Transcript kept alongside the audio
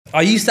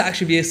I used to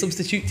actually be a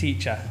substitute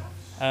teacher,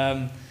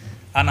 and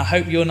I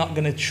hope you're not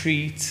going to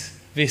treat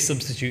this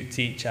substitute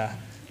teacher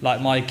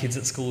like my kids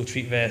at school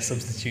treat their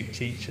substitute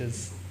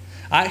teachers.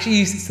 I actually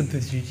used to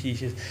substitute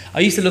teachers. I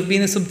used to love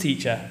being a sub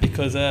teacher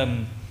because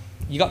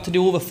you got to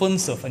do all the fun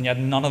stuff and you had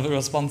none of the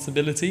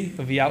responsibility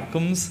of the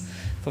outcomes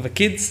for the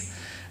kids.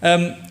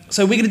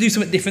 So we're going to do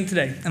something different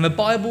today. And the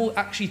Bible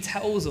actually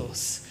tells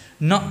us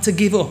not to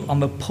give up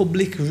on the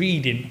public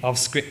reading of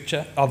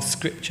Scripture.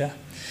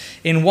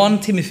 In 1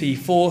 Timothy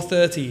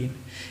 4:13,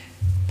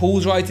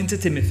 Paul's writing to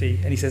Timothy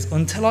and he says,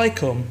 "Until I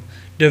come,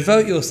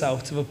 devote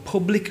yourself to the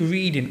public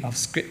reading of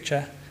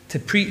Scripture, to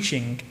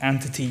preaching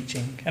and to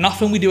teaching." And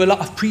often we do a lot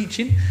of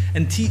preaching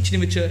and teaching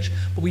in the church,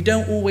 but we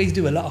don't always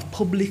do a lot of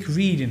public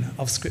reading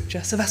of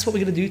Scripture. So that's what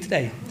we're going to do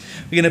today.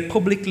 We're going to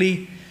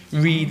publicly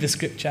read the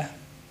Scripture.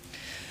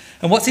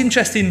 And what's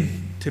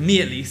interesting, to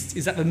me at least,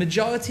 is that the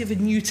majority of the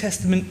New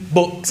Testament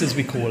books, as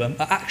we call them,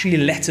 are actually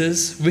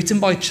letters written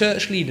by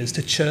church leaders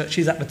to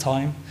churches at the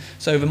time.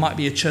 So there might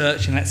be a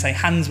church in, let's say,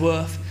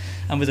 Handsworth,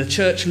 and there's a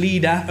church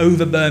leader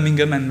over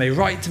Birmingham, and they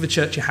write to the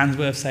church in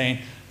Handsworth saying,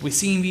 "We're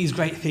seeing these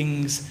great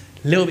things,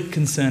 a little bit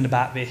concerned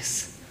about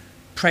this.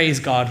 Praise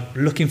God,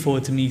 looking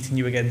forward to meeting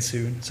you again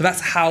soon." So that's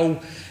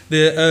how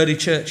the early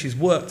churches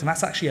worked, and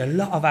that's actually a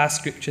lot of our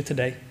Scripture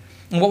today.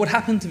 And what would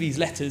happen to these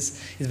letters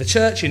is the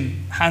church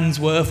in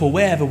Handsworth or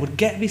wherever would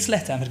get this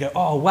letter and would go,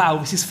 "Oh, wow,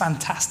 this is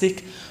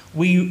fantastic.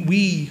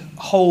 We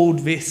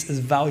hold this as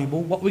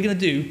valuable. What we're going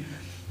to do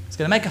is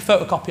going to make a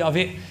photocopy of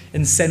it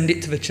and send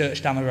it to the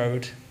church down the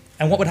road."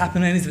 And what would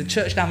happen then is the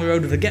church down the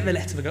road would get the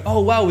letter, they go, "Oh,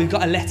 wow, we've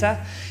got a letter."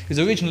 It was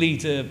originally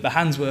to the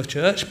Handsworth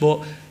church,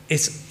 but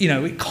it's,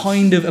 it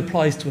kind of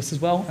applies to us as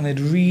well. And they'd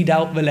read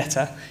out the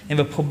letter in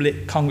the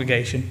public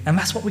congregation. And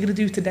that's what we're going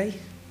to do today.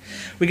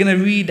 We're going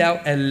to read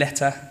out a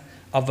letter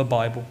of the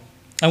Bible.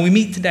 And we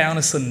meet today on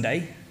a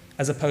Sunday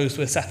as opposed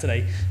to a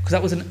Saturday because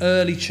that was an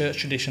early church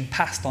tradition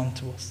passed on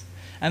to us.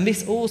 And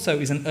this also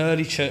is an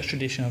early church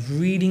tradition of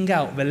reading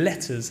out the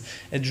letters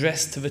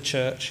addressed to the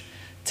church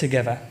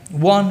together.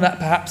 One that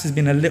perhaps has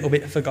been a little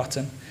bit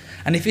forgotten.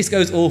 And if this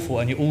goes awful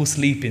and you're all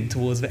sleeping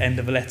towards the end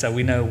of the letter,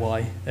 we know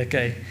why.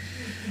 Okay.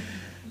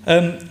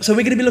 So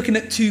we're going to be looking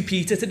at 2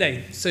 Peter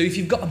today. So if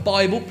you've got a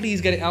Bible, please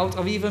get it out.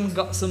 I've even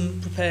got some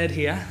prepared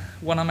here.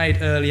 One I made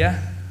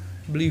earlier.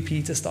 Blue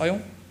Peter style.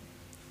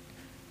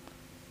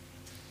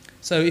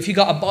 So if you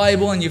got a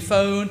Bible on your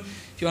phone,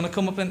 if you want to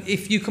come up and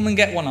if you come and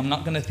get one, I'm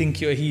not going to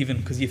think you're a heathen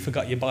because you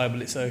forgot your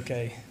Bible. It's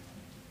okay.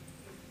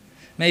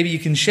 Maybe you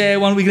can share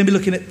one. We're going to be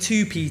looking at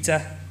 2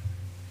 Peter.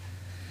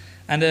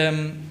 And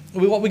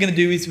what we're going to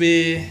do is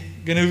we're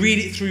going to read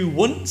it through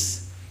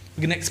once.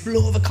 We're going to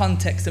explore the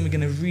context and we're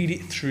going to read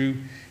it through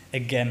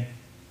again.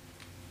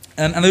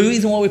 And the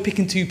reason why we're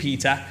picking 2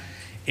 Peter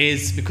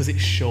is because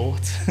it's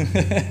short.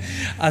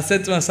 I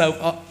said to myself,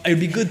 it would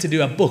be good to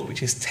do a book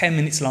which is 10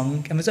 minutes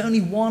long, and there's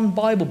only one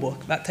Bible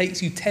book that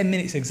takes you 10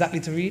 minutes exactly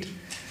to read,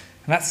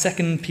 and that's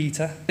 2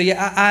 Peter. But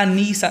yeah, our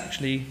niece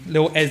actually,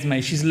 little Esme,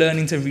 she's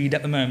learning to read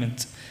at the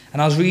moment,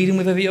 and I was reading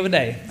with her the other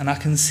day, and I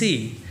can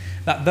see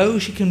that though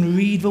she can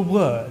read the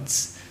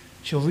words,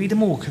 she'll read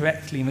them all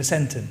correctly in the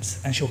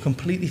sentence, and she'll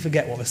completely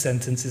forget what the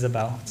sentence is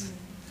about.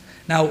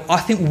 Now, I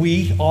think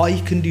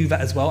I can do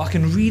that as well. I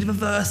can read the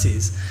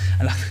verses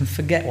and I can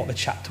forget what the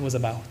chapter was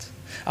about.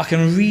 I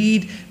can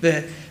read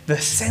the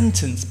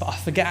sentence, but I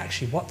forget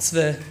actually what's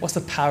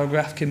the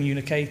paragraph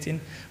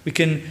communicating. We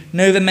can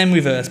know the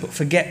memory verse, but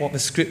forget what the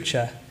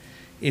scripture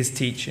is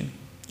teaching.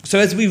 So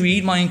as we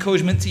read, my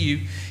encouragement to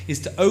you is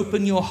to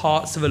open your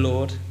hearts to the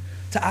Lord,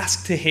 to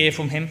ask to hear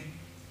from him.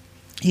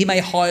 He may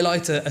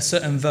highlight a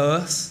certain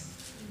verse,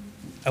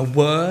 a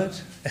word,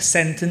 a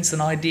sentence,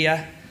 an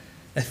idea,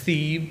 a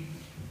theme,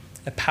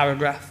 a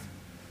paragraph.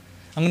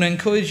 I'm going to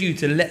encourage you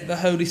to let the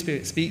Holy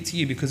Spirit speak to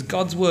you because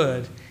God's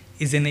word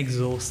is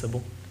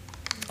inexhaustible.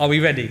 Are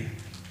we ready?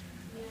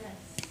 Yes.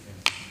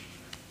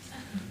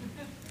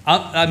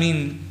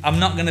 I'm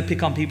not going to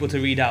pick on people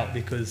to read out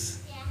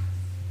because...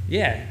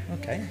 Yeah,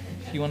 okay.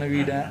 If you want to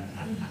read out.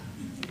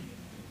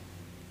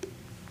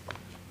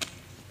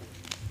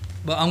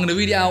 But I'm going to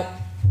read it out,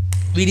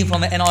 reading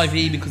from the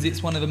NIV because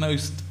it's one of the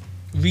most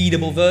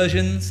readable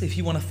versions. If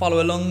you want to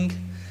follow along,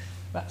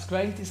 that's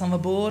great. It's on the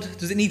board.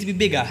 Does it need to be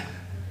bigger?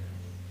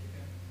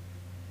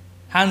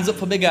 Hands up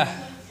for bigger.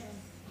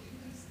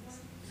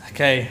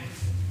 Okay.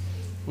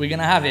 We're going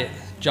to have it.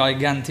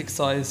 Gigantic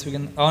size.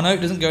 Oh no, it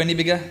doesn't go any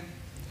bigger.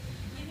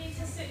 You need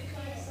to sit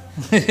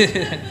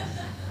closer.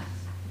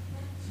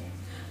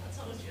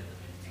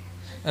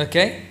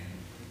 Okay.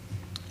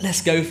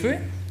 Let's go for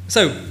it.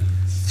 So,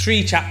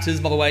 3 chapters,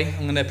 by the way.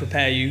 I'm going to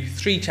prepare you.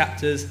 3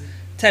 chapters,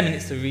 10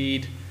 minutes to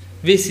read.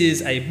 This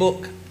is a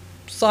book,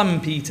 Simon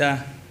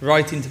Peter,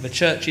 writing to the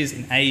churches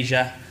in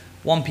Asia,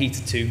 1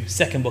 Peter 2,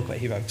 second book that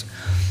he wrote.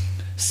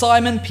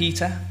 Simon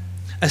Peter,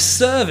 a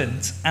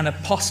servant and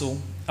apostle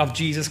of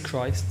Jesus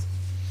Christ,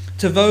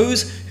 to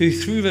those who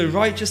through the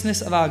righteousness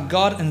of our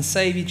God and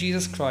Saviour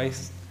Jesus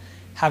Christ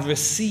have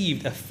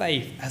received a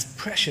faith as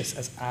precious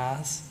as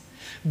ours.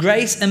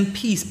 Grace and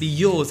peace be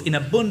yours in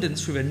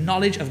abundance through the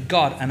knowledge of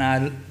God and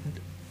our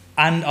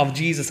and of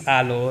Jesus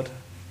our Lord.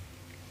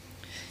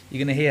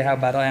 You're going to hear how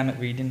bad I am at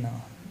reading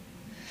now.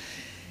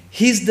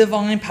 His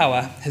divine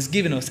power has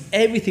given us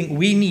everything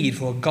we need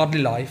for a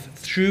godly life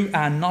through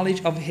our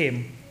knowledge of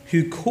him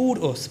who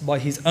called us by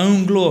his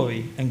own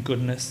glory and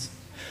goodness.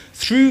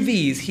 Through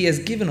these he has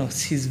given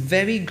us his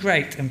very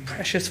great and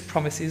precious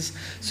promises,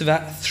 so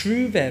that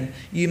through them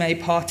you may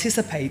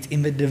participate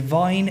in the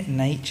divine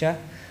nature,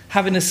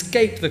 having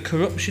escaped the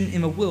corruption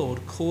in the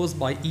world caused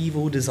by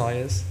evil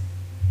desires.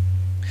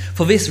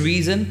 For this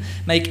reason,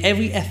 make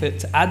every effort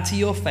to add to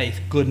your faith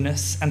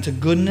goodness, and to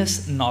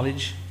goodness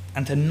knowledge,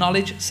 and to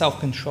knowledge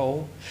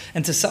self-control,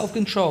 and to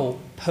self-control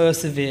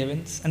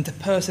perseverance, and to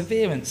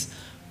perseverance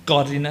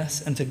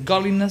godliness, and to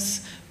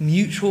godliness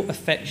mutual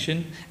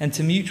affection, and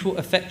to mutual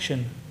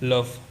affection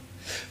love.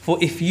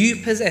 For if you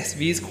possess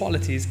these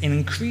qualities in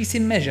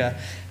increasing measure,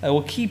 they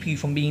will keep you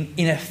from being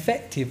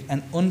ineffective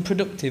and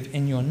unproductive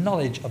in your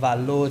knowledge of our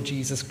Lord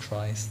Jesus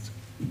Christ.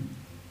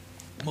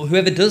 Well,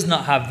 whoever does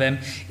not have them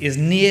is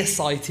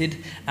nearsighted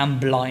and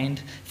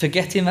blind,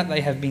 forgetting that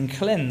they have been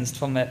cleansed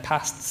from their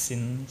past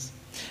sins.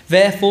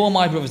 Therefore,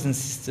 my brothers and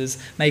sisters,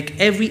 make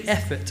every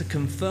effort to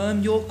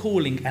confirm your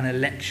calling and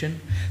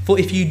election, for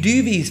if you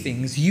do these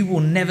things, you will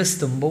never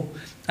stumble,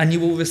 and you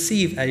will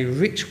receive a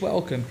rich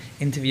welcome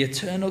into the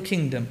eternal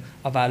kingdom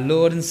of our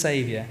Lord and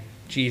Saviour,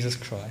 Jesus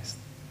Christ.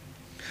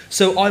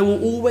 So I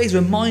will always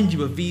remind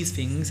you of these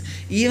things,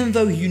 even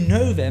though you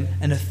know them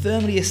and are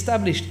firmly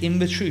established in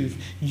the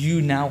truth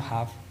you now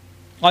have.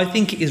 I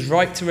think it is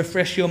right to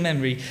refresh your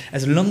memory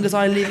as long as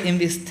I live in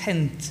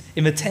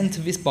the tent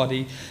of this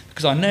body,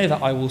 because I know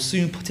that I will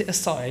soon put it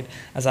aside,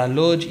 as our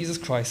Lord Jesus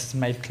Christ has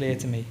made clear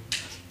to me.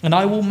 And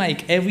I will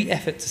make every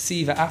effort to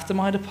see that after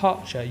my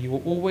departure you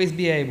will always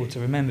be able to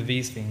remember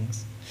these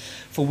things.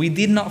 For we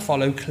did not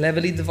follow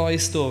cleverly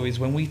devised stories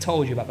when we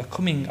told you about the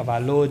coming of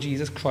our Lord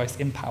Jesus Christ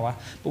in power,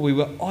 but we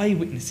were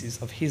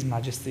eyewitnesses of his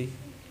majesty.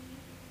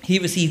 He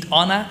received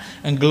honour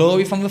and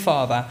glory from the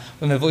Father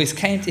when the voice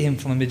came to him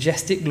from a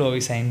majestic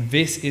glory, saying,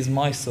 "This is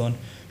my Son,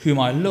 whom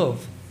I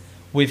love.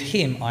 With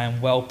him I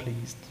am well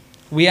pleased."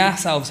 We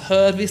ourselves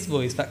heard this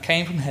voice that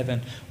came from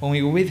heaven when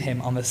we were with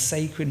him on the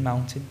sacred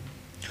mountain.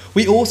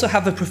 We also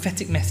have the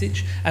prophetic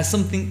message as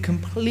something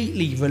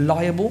completely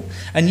reliable,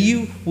 and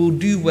you will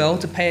do well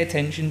to pay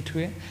attention to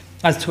it,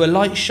 as to a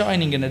light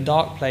shining in a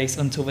dark place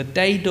until the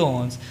day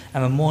dawns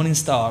and the morning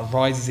star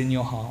rises in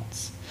your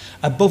hearts.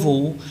 Above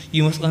all,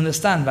 you must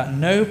understand that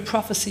no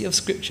prophecy of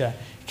Scripture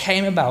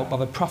came about by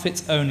the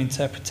prophet's own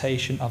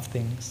interpretation of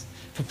things.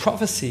 For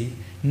prophecy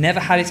never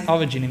had its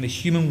origin in the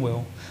human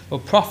will,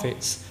 but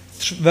prophets,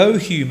 though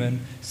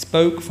human,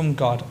 spoke from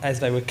God as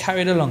they were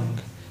carried along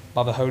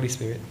by the Holy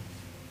Spirit.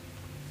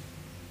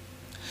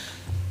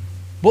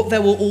 But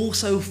there were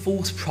also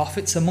false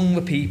prophets among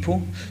the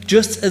people,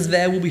 just as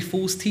there will be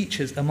false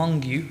teachers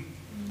among you.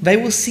 They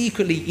will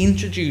secretly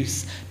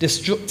introduce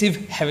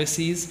destructive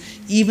heresies,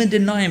 even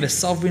denying the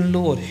sovereign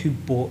Lord who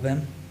bought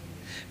them,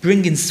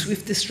 bringing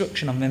swift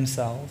destruction on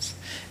themselves.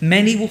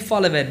 Many will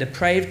follow their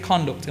depraved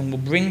conduct and will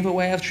bring the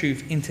way of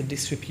truth into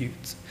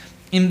disrepute.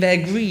 In their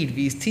greed,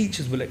 these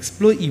teachers will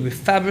exploit you with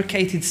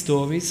fabricated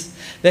stories.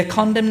 Their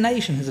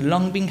condemnation has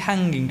long been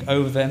hanging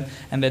over them,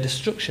 and their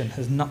destruction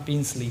has not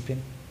been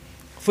sleeping.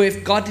 For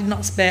if God did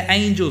not spare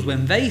angels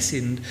when they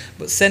sinned,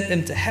 but sent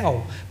them to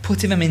hell,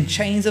 putting them in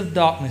chains of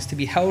darkness to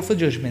be held for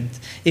judgment,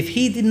 if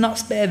he did not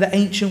spare the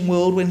ancient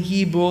world when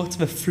he brought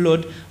the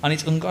flood on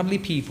its ungodly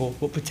people,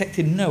 but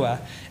protected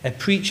Noah, a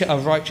preacher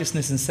of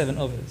righteousness, and 7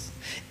 others,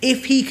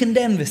 if he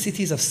condemned the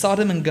cities of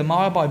Sodom and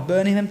Gomorrah by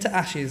burning them to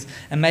ashes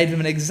and made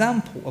them an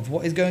example of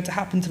what is going to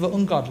happen to the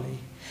ungodly,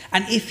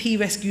 and if he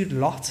rescued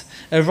Lot,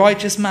 a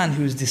righteous man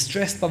who was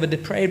distressed by the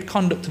depraved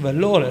conduct of the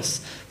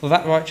lawless, for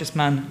that righteous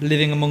man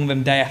living among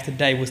them day after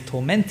day was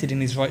tormented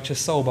in his righteous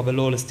soul by the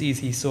lawless deeds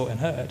he saw and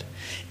heard.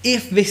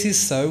 If this is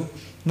so,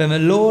 then the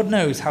Lord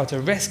knows how to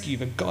rescue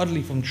the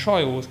godly from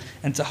trials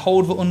and to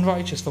hold the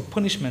unrighteous for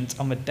punishment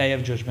on the day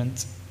of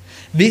judgment.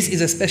 This is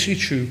especially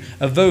true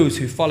of those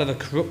who follow the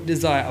corrupt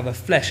desire of the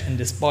flesh and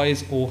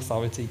despise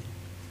authority.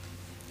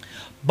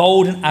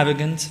 Bold and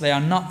arrogant, they are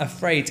not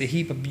afraid to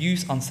heap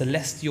abuse on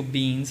celestial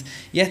beings,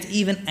 yet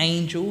even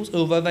angels,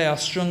 although they are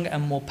stronger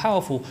and more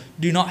powerful,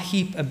 do not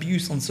heap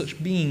abuse on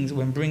such beings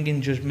when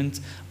bringing judgment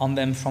on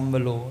them from the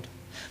Lord.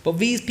 But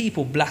these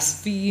people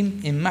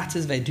blaspheme in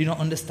matters they do not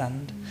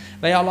understand.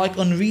 They are like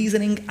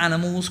unreasoning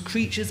animals,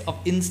 creatures of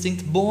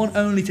instinct, born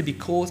only to be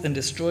caught and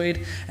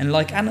destroyed, and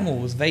like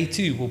animals, they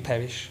too will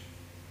perish.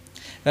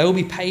 They will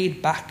be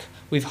paid back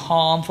with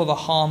harm for the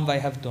harm they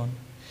have done.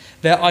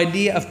 Their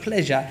idea of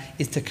pleasure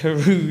is to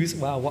carouse,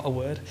 wow, what a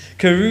word,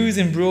 carouse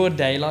in broad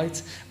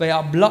daylight. They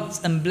are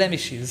blots and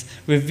blemishes,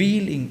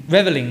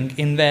 reveling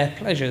in their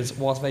pleasures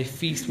whilst they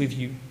feast with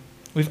you.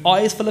 With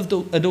eyes full of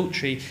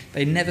adultery,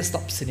 they never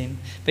stop sinning.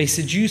 They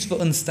seduce the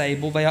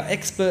unstable. They are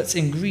experts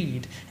in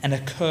greed, an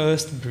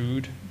accursed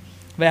brood.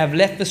 They have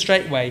left the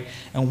straight way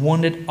and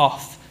wandered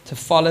off to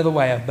follow the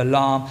way of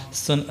Balaam,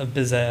 son of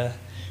Bezer.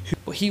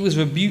 But he was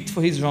rebuked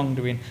for his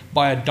wrongdoing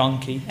by a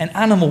donkey, an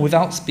animal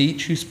without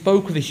speech, who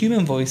spoke with a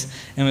human voice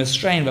and was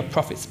restrained by a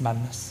prophet's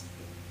madness.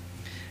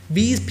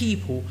 These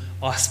people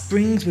are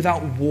springs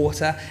without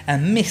water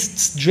and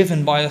mists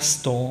driven by a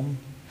storm.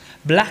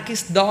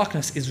 Blackest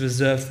darkness is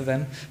reserved for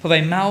them, for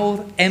they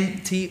mouth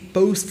empty,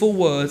 boastful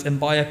words, and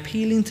by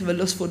appealing to the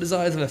lustful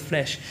desires of the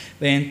flesh,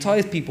 they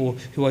entice people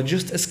who are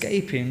just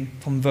escaping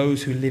from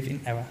those who live in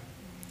error.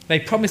 They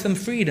promise them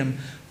freedom,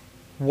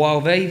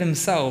 while they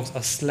themselves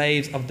are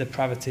slaves of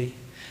depravity,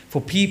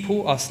 for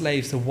people are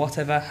slaves to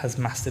whatever has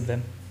mastered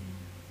them.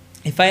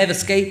 If they have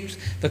escaped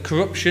the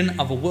corruption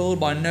of the world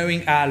by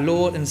knowing our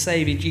Lord and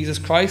Saviour Jesus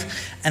Christ,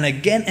 and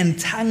again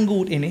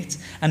entangled in it,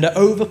 and are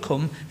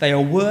overcome, they are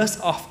worse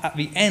off at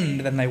the end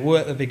than they were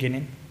at the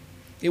beginning.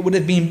 It would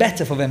have been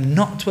better for them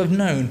not to have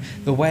known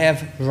the way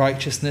of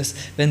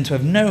righteousness than to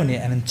have known it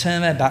and then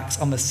turn their backs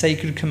on the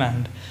sacred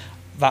command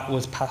that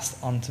was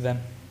passed on to them.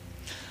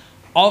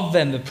 Of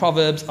them the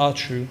proverbs are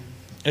true.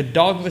 A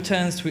dog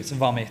returns to its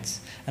vomit,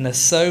 and a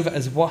sow that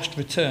has washed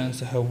returns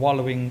to her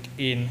wallowing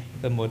in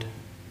the mud.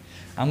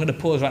 I'm going to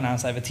pause right now and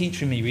say the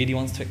teacher in me really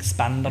wants to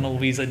expand on all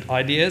these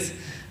ideas,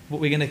 but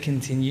we're going to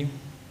continue.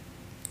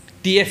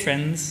 Dear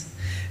friends,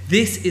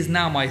 this is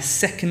now my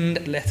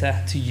second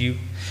letter to you.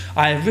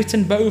 I have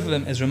written both of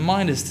them as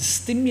reminders to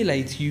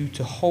stimulate you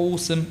to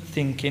wholesome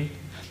thinking.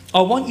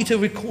 I want you to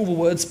recall the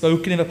words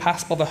spoken in the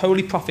past by the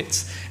holy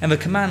prophets and the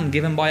command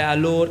given by our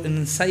Lord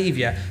and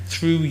Saviour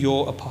through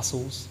your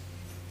apostles.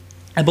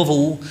 Above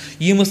all,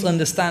 you must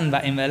understand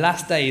that in the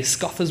last days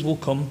scoffers will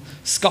come,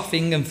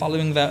 scoffing and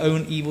following their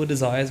own evil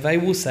desires. They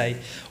will say,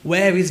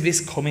 "Where is this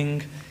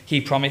coming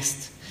he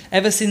promised?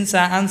 Ever since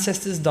our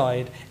ancestors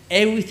died,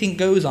 everything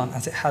goes on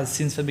as it has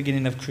since the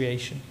beginning of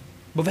creation."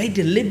 But they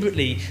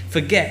deliberately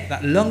forget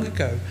that long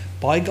ago,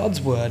 by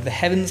God's word, the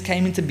heavens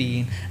came into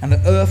being and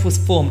the earth was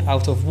formed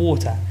out of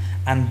water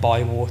and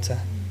by water.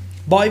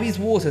 By these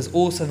waters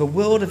also the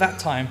world of that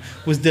time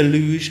was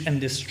deluged and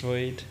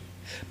destroyed.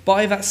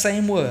 By that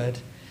same word,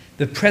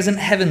 the present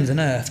heavens and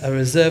earth are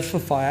reserved for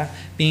fire,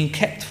 being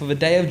kept for the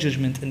day of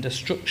judgment and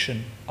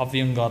destruction of the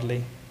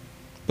ungodly.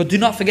 But do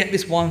not forget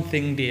this one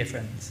thing, dear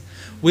friends.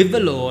 With the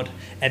Lord,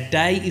 a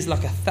day is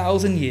like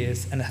 1,000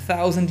 years, and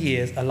 1,000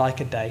 years are like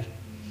a day.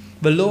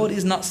 The Lord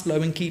is not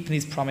slow in keeping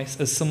his promise,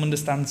 as some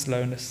understand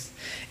slowness.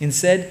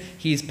 Instead,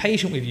 he is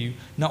patient with you,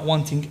 not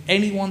wanting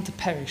anyone to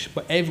perish,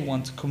 but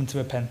everyone to come to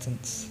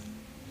repentance.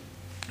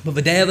 But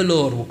the day of the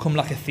Lord will come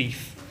like a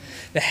thief.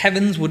 The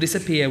heavens will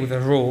disappear with a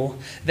roar,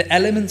 the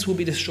elements will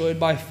be destroyed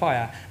by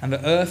fire, and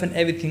the earth and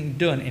everything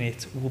done in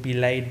it will be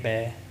laid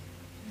bare.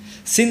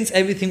 Since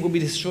everything will be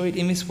destroyed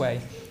in this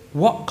way,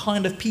 what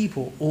kind of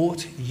people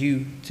ought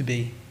you to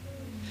be?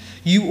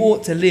 You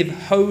ought to live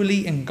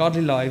holy and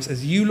godly lives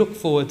as you look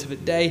forward to the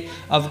day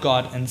of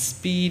God and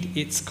speed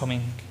its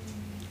coming.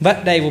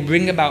 That day will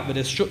bring about the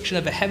destruction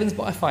of the heavens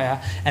by fire,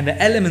 and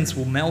the elements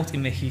will melt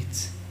in the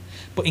heat.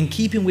 But in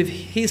keeping with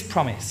his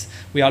promise,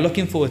 we are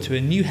looking forward to a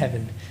new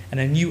heaven and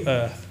a new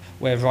earth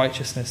where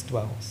righteousness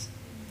dwells.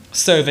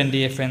 So then,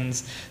 dear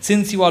friends,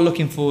 since you are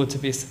looking forward to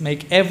this,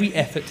 make every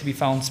effort to be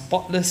found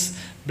spotless,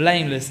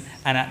 blameless,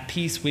 and at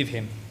peace with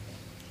him.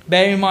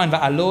 Bear in mind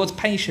that our Lord's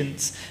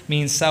patience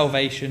means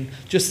salvation,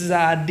 just as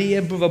our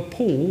dear brother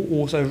Paul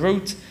also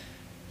wrote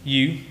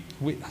you.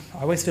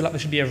 I always feel like there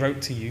should be a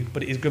wrote to you,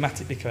 but it is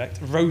grammatically correct.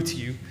 Wrote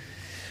you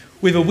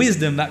with a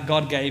wisdom that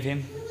God gave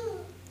him.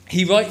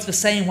 He writes the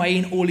same way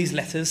in all his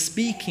letters,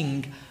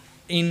 speaking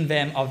in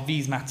them of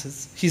these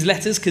matters. His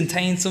letters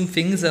contain some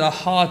things that are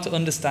hard to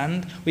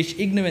understand, which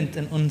ignorant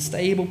and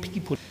unstable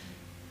people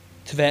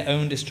to their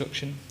own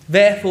destruction.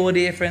 Therefore,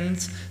 dear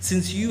friends,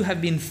 since you have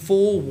been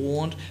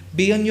forewarned,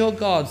 be on your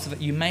guard so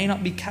that you may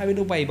not be carried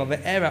away by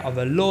the error of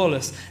the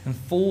lawless and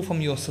fall from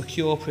your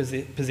secure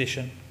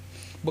position.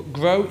 But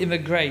grow in the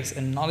grace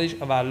and knowledge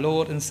of our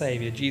Lord and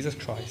Saviour, Jesus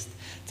Christ.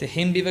 To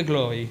him be the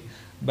glory,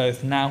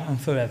 both now and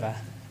forever.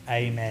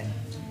 Amen.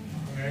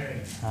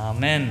 Amen.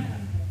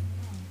 Amen.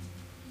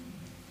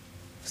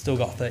 Still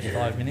got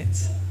 35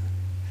 minutes.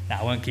 No,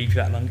 I won't keep you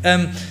that long.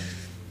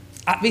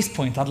 At this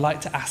point, I'd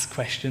like to ask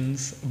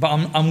questions, but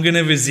I'm going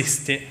to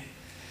resist it.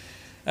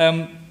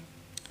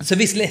 So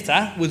this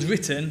letter was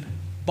written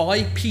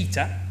by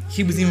Peter.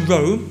 He was in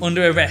Rome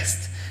under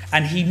arrest,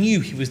 and he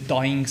knew he was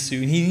dying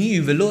soon. He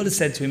knew the Lord had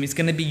said to him, it's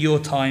going to be your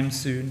time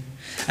soon.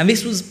 And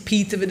this was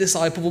Peter the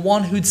disciple, the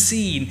one who'd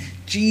seen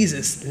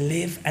Jesus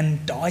live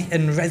and die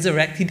and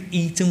resurrect. He'd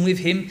eaten with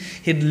him.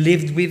 He'd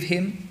lived with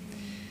him.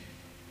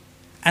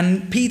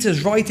 And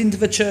Peter's right into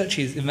the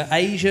churches in the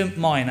Asia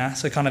Minor,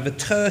 so kind of the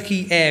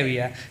Turkey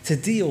area, to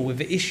deal with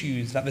the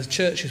issues that the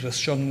churches were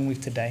struggling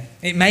with today.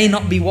 It may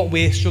not be what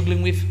we're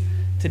struggling with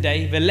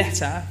today. The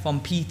letter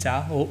from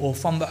Peter or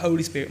from the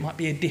Holy Spirit might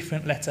be a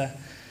different letter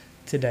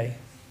today.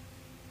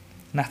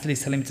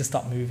 Natalie's telling me to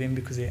stop moving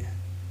because it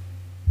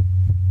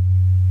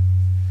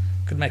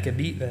could make a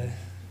beat there.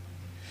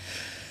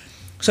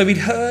 So we'd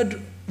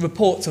heard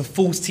reports of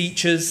false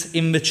teachers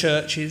in the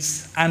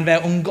churches, and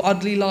their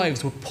ungodly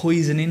lives were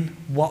poisoning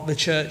what the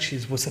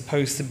churches were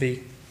supposed to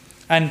be.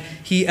 And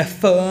he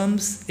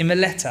affirms in the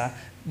letter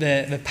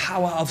the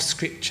power of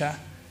Scripture,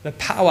 the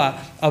power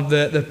of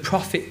the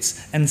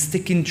prophets, and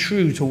sticking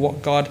true to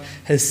what God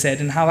has said,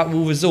 and how that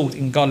will result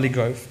in godly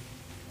growth.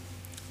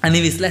 And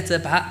in this letter,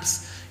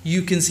 perhaps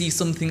you can see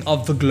something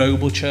of the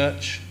global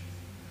church.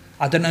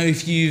 I don't know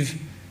if you've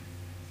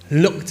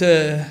looked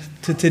to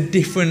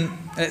different,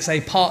 let's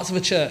say, parts of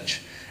a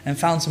church and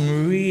found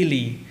some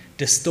really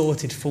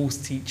distorted false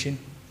teaching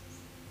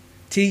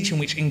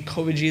which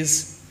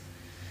encourages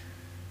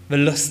the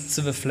lusts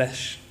of the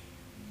flesh.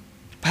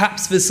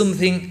 Perhaps there's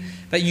something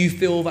that you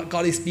feel that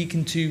God is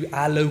speaking to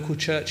our local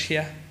church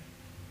here.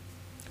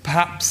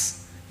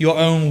 Perhaps your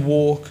own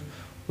walk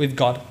with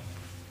God.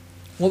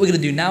 What we're going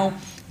to do now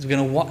is we're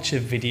going to watch a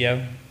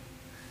video.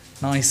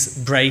 Nice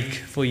break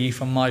for you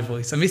from my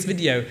voice. And this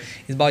video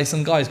is by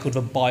some guys called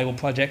The Bible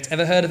Project.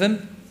 Ever heard of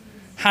them?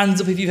 Hands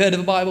up if you've heard of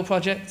The Bible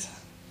Project.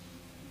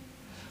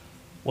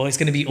 Well, it's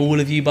going to be all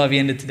of you by the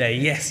end of today.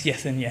 Yes,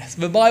 yes, and yes.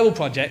 The Bible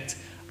Project,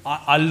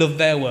 I love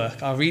their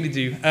work. I really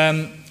do.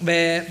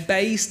 They're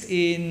based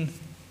in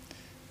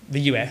the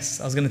US.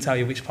 I was going to tell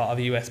you which part of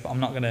the US, but I'm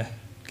not going to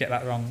get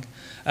that wrong.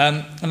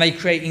 And they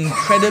create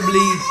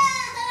incredibly...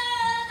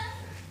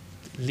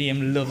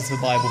 Liam loves The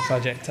Bible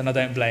Project, and I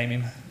don't blame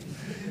him.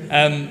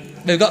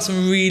 They've got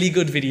some really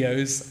good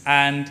videos,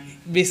 and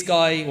this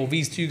guy, or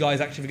these two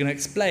guys, actually are going to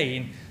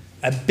explain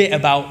a bit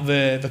about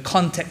the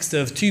context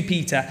of 2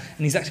 Peter, and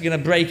he's actually going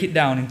to break it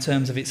down in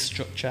terms of its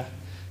structure.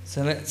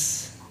 So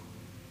let's...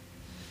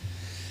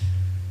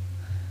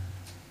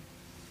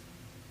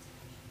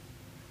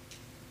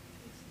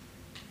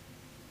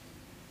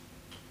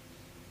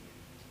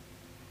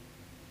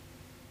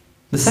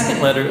 The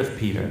second letter of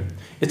Peter.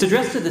 It's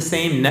addressed to the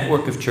same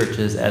network of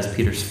churches as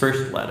Peter's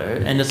first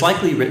letter, and is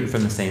likely written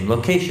from the same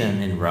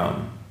location in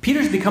Rome.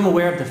 Peter's become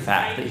aware of the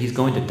fact that he's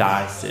going to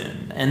die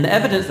soon, and the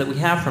evidence that we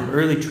have from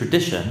early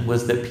tradition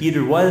was that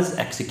Peter was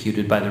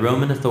executed by the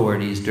Roman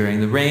authorities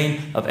during the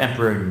reign of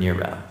Emperor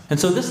Nero. And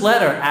so this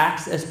letter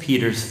acts as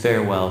Peter's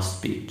farewell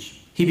speech.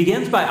 He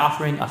begins by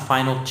offering a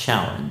final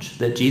challenge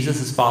that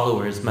Jesus'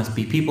 followers must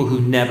be people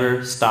who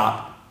never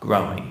stop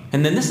growing.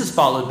 And then this is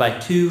followed by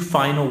 2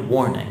 final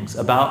warnings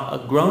about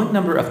a growing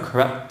number of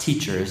corrupt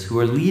teachers who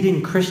are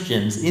leading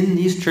Christians in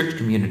these church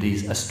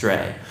communities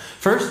astray.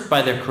 First,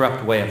 by their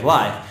corrupt way of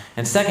life,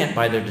 and second,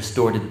 by their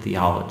distorted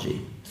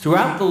theology.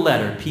 Throughout the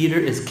letter, Peter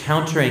is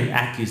countering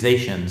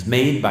accusations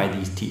made by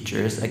these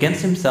teachers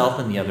against himself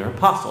and the other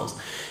apostles.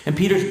 And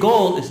Peter's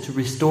goal is to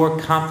restore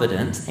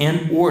confidence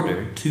and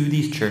order to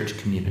these church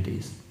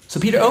communities. So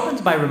Peter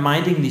opens by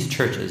reminding these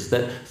churches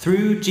that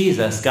through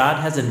Jesus,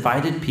 God has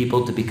invited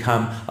people to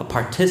become a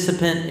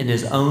participant in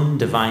his own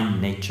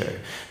divine nature.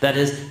 That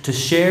is, to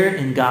share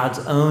in God's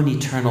own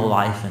eternal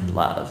life and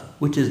love,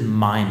 which is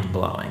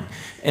mind-blowing.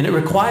 And it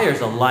requires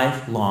a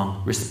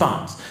lifelong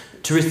response.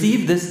 To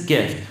receive this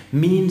gift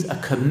means a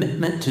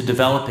commitment to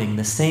developing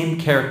the same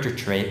character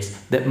traits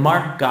that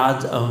mark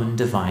God's own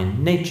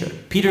divine nature.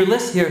 Peter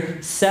lists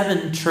here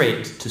 7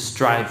 traits to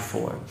strive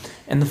for.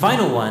 And the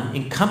final one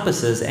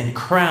encompasses and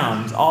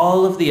crowns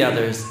all of the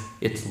others.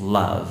 It's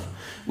love,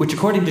 which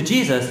according to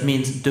Jesus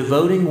means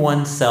devoting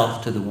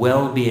oneself to the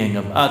well-being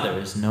of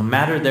others, no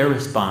matter their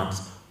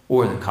response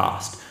or the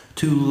cost.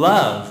 To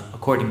love,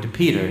 according to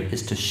Peter,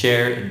 is to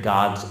share in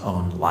God's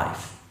own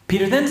life.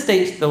 Peter then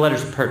states the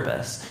letter's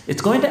purpose.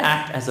 It's going to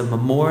act as a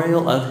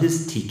memorial of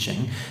his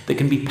teaching that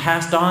can be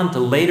passed on to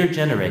later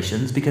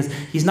generations because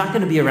he's not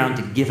going to be around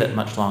to give it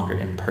much longer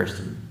in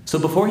person. So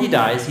before he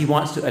dies, he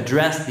wants to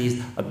address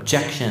these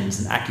objections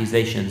and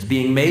accusations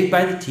being made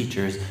by the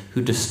teachers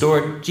who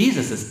distort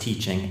Jesus'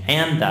 teaching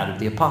and that of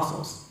the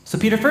apostles. So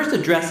Peter first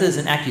addresses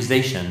an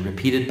accusation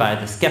repeated by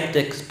the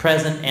skeptics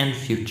present and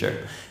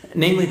future.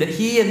 Namely, that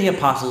he and the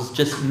apostles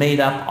just made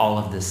up all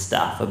of this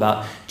stuff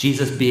about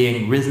Jesus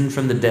being risen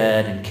from the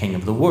dead and king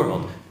of the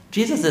world.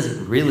 Jesus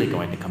isn't really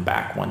going to come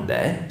back one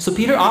day. So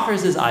Peter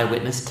offers his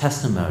eyewitness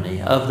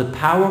testimony of the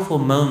powerful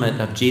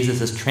moment of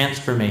Jesus'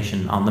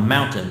 transformation on the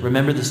mountain.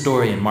 Remember the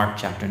story in Mark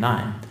chapter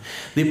 9.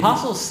 The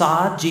apostles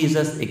saw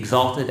Jesus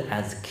exalted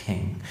as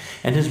king,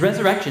 and his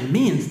resurrection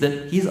means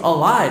that he's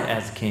alive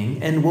as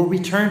king and will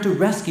return to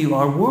rescue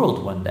our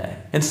world one day.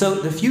 And so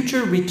the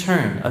future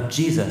return of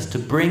Jesus to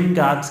bring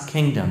God's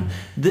kingdom,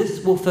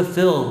 this will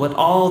fulfill what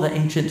all the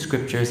ancient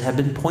scriptures have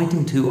been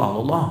pointing to all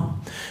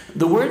along.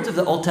 The words of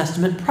the Old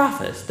Testament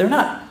prophets, they're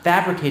not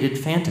fabricated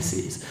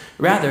fantasies.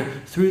 Rather,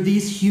 through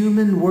these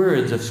human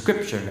words of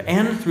scripture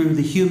and through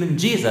the human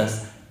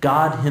Jesus,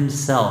 God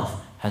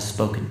himself has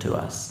spoken to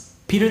us.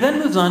 Peter then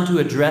moves on to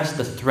address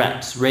the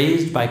threats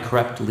raised by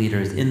corrupt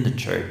leaders in the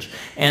church,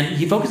 and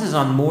he focuses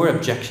on more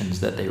objections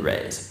that they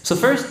raise. So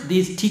first,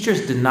 these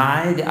teachers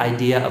deny the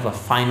idea of a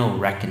final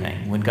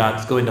reckoning when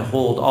God's going to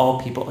hold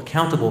all people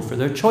accountable for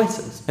their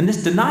choices. And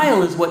this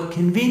denial is what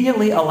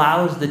conveniently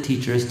allows the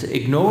teachers to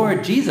ignore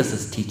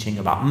Jesus' teaching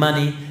about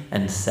money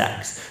and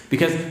sex,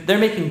 because they're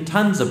making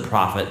tons of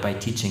profit by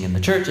teaching in the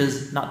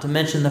churches, not to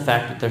mention the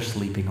fact that they're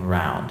sleeping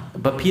around.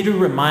 But Peter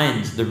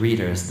reminds the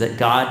readers that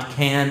God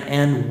can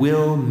and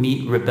will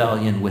meet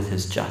rebellion with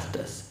his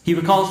justice. He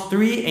recalls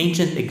 3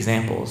 ancient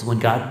examples when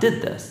God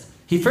did this.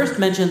 He first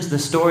mentions the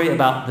story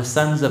about the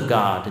sons of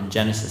God in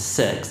Genesis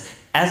 6,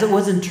 as it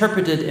was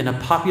interpreted in a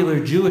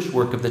popular Jewish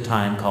work of the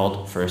time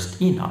called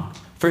First Enoch.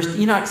 First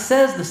Enoch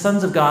says the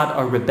sons of God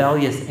are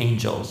rebellious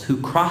angels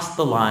who crossed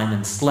the line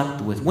and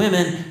slept with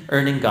women,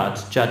 earning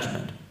God's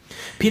judgment.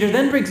 Peter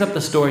then brings up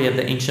the story of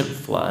the ancient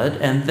flood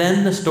and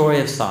then the story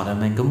of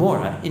Sodom and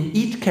Gomorrah. In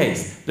each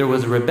case, there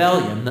was a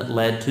rebellion that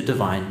led to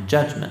divine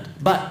judgment.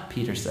 But,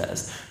 Peter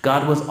says,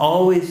 God was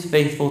always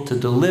faithful to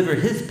deliver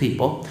his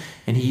people,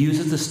 and he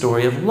uses the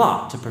story of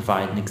Lot to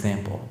provide an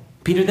example.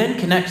 Peter then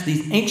connects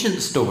these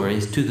ancient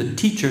stories to the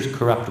teacher's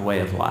corrupt way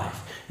of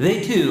life.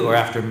 They too are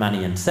after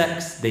money and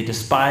sex, they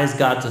despise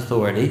God's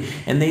authority,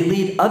 and they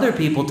lead other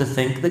people to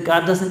think that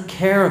God doesn't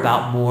care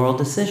about moral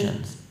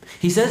decisions.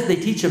 He says they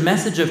teach a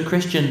message of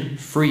Christian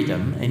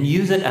freedom and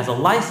use it as a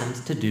license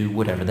to do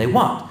whatever they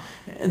want.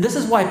 And this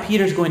is why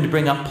Peter's going to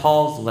bring up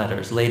Paul's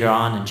letters later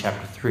on in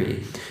chapter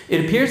 3.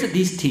 It appears that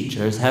these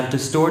teachers have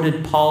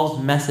distorted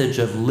Paul's message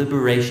of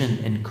liberation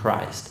in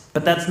Christ,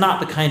 but that's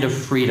not the kind of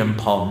freedom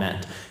Paul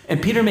meant.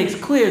 And Peter makes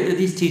clear that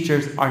these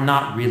teachers are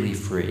not really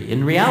free.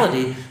 In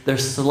reality, they're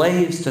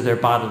slaves to their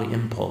bodily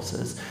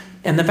impulses.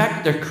 And the fact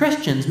that they're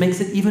Christians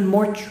makes it even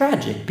more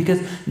tragic because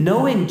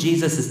knowing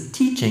Jesus'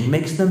 teaching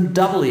makes them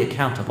doubly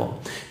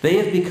accountable. They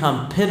have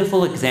become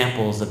pitiful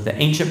examples of the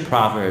ancient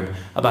proverb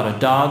about a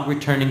dog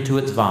returning to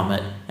its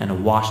vomit and a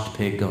washed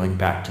pig going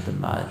back to the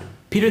mud.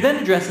 Peter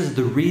then addresses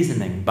the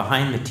reasoning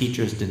behind the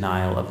teachers'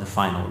 denial of the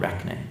final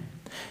reckoning.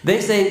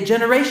 They say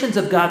generations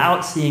of God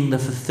outseeing the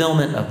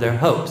fulfillment of their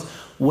hopes.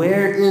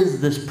 Where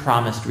is this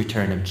promised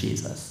return of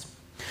Jesus?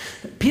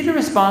 Peter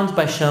responds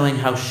by showing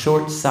how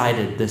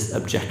short-sighted this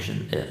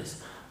objection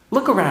is.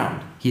 Look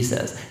around, he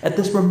says, at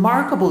this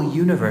remarkable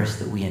universe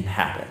that we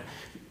inhabit.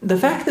 The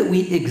fact that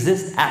we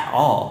exist at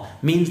all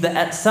means that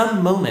at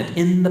some moment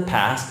in the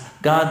past,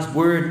 God's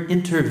word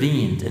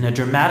intervened in a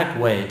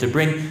dramatic way to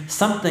bring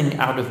something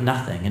out of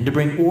nothing and to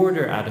bring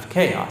order out of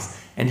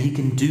chaos, and he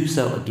can do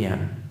so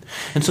again.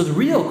 And so the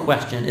real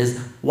question is,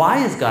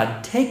 why is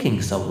God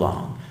taking so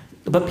long?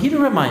 But Peter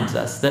reminds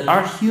us that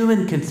our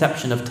human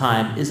conception of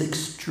time is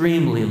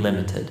extremely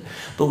limited.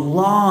 The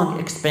long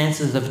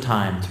expanses of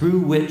time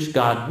through which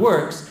God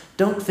works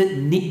don't fit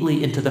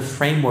neatly into the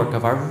framework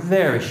of our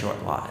very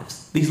short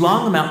lives. These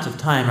long amounts of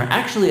time are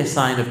actually a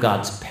sign of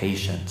God's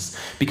patience,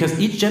 because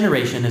each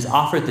generation is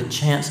offered the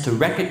chance to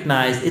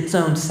recognize its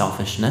own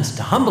selfishness,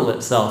 to humble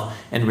itself,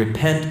 and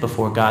repent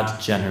before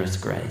God's generous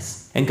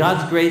grace. And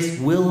God's grace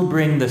will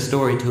bring the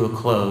story to a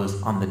close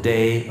on the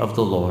day of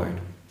the Lord.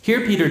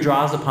 Here Peter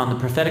draws upon the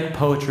prophetic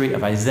poetry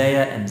of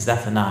Isaiah and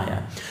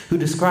Zephaniah, who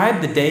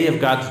describe the day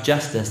of God's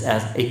justice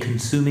as a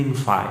consuming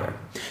fire.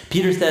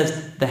 Peter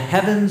says, the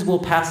heavens will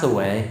pass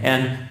away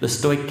and the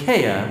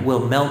stoicheia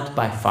will melt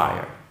by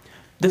fire.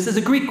 This is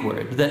a Greek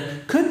word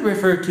that could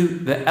refer to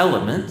the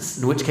elements,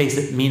 in which case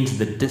it means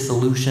the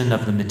dissolution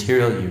of the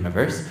material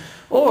universe,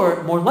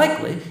 or more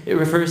likely, it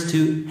refers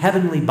to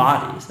heavenly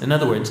bodies, in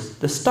other words,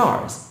 the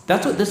stars.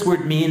 That's what this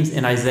word means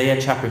in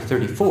Isaiah chapter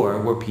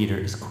 34, where Peter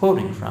is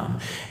quoting from.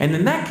 And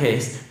in that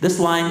case, this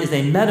line is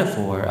a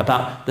metaphor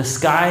about the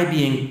sky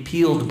being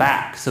peeled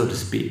back, so to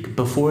speak,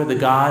 before the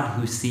God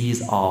who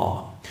sees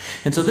all.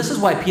 And so this is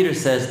why Peter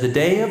says the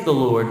day of the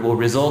Lord will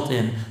result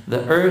in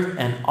the earth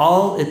and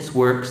all its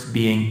works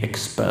being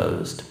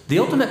exposed. The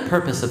ultimate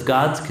purpose of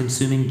God's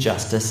consuming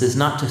justice is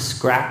not to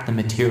scrap the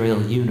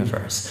material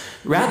universe.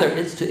 Rather,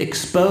 it's to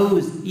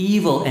expose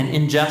evil and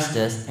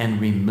injustice and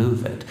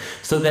remove it,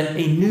 so that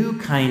a new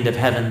kind of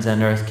heavens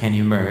and earth can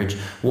emerge,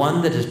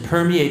 one that is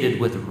permeated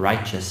with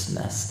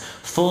righteousness,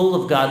 full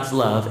of God's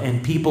love,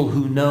 and people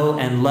who know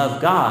and love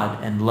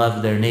God and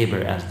love their neighbor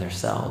as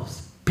themselves.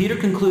 Peter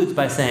concludes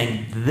by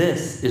saying,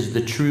 this is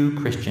the true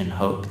Christian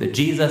hope that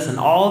Jesus and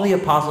all the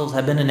apostles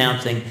have been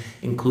announcing,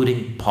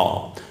 including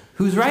Paul,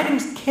 whose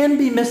writings can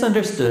be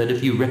misunderstood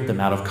if you rip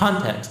them out of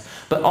context,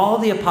 but all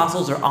the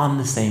apostles are on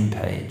the same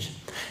page.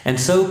 And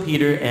so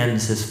Peter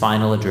ends his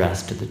final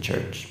address to the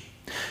church.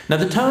 Now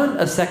the tone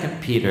of 2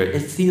 Peter,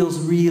 it feels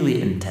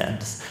really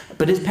intense,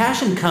 but his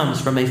passion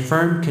comes from a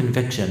firm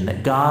conviction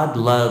that God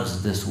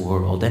loves this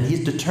world and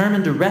he's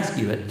determined to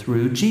rescue it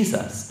through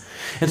Jesus.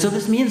 And so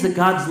this means that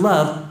God's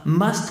love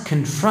must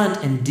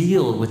confront and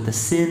deal with the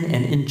sin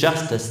and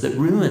injustice that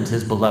ruins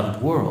his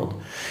beloved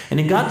world. And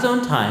in God's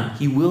own time,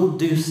 he will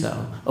do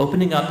so,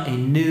 opening up a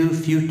new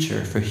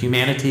future for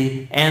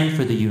humanity and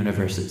for the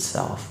universe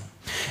itself.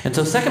 And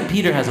so 2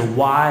 Peter has a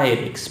wide,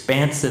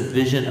 expansive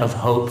vision of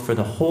hope for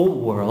the whole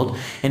world,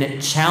 and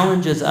it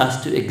challenges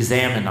us to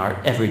examine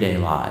our everyday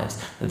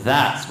lives.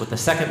 That's what the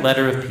second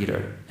letter of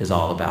Peter is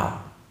all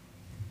about.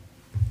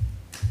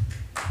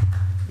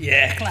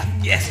 Yeah, clap.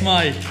 Yes,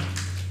 Mike.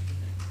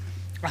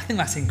 I think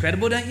that's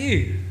incredible, don't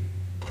you?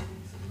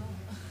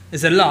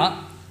 There's a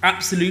lot.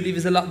 Absolutely,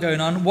 there's a lot going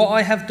on. What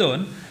I have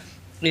done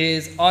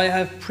is I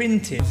have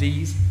printed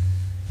these.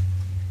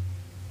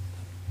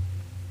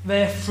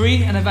 They're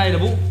free and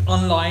available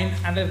online,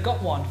 and they've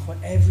got one for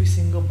every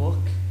single book.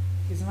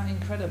 Isn't that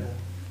incredible?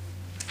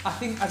 I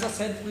think, as I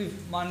said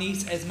with my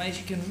niece Esme,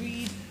 she can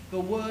read the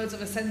words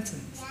of a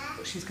sentence,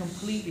 but she's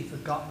completely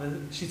forgot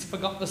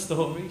the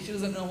story. She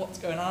doesn't know what's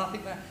going on. I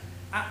think that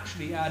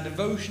actually our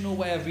devotional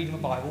way of reading the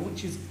Bible,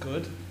 which is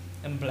good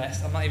and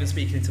blessed, I'm not even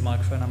speaking into the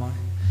microphone, am I?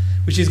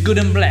 Which is good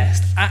and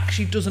blessed,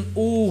 actually doesn't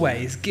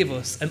always give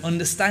us an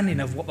understanding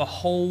of what the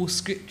whole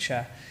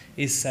scripture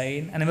is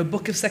saying. And in the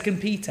book of 2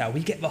 Peter, we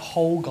get the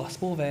whole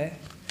gospel there.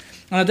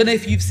 And I don't know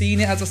if you've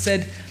seen it, as I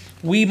said,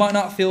 we might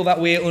not feel that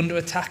we're under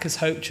attack as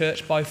Hope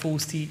Church by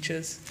false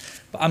teachers,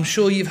 but I'm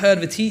sure you've heard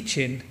the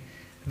teaching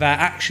that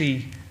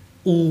actually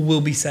all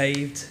will be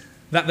saved,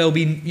 that there'll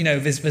be,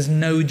 there's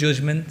no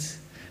judgment,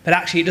 that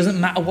actually it doesn't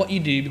matter what you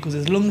do, because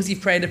as long as you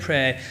pray the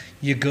prayer,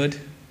 you're good.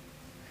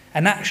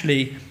 And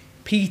actually,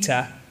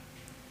 Peter,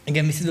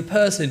 again, this is a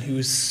person who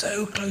was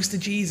so close to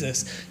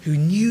Jesus, who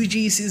knew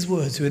Jesus'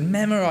 words, who had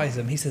memorized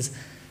them. He says,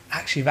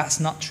 actually, that's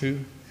not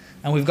true.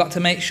 And we've got to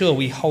make sure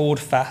we hold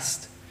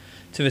fast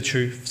to the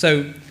truth.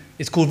 So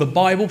it's called the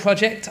Bible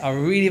Project. I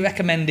really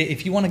recommend it.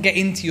 If you want to get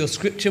into your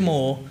scripture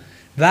more,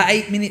 that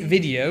 8-minute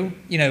video,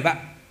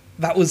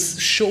 that was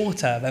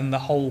shorter than the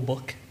whole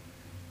book,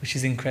 which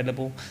is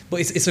incredible. But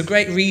it's a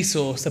great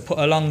resource to put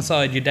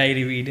alongside your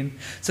daily reading.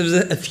 So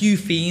there's a few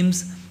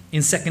themes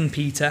in 2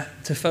 Peter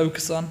to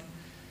focus on.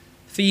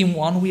 Theme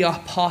 1, we are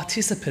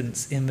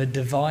participants in the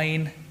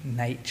divine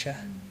nature.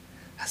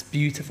 That's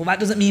beautiful. That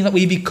doesn't mean that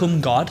we become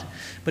God,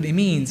 but it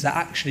means that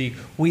actually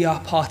we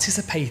are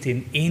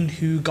participating in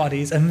who God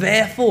is, and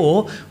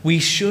therefore we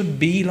should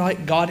be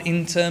like God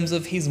in terms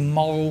of his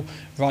moral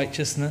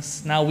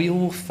righteousness. Now, we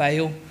all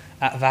fail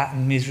at that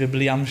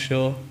miserably, I'm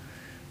sure,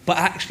 but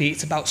actually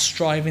it's about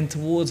striving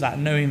towards that,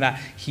 knowing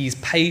that he's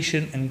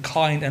patient and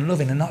kind and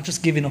loving, and not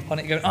just giving up on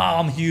it, going,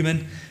 I'm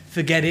human,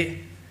 forget it.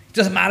 It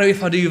doesn't matter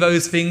if I do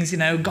those things,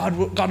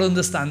 God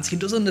understands. He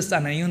does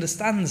understand, and he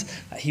understands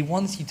that he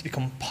wants you to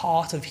become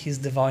part of his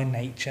divine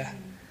nature.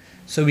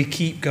 So we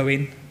keep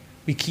going,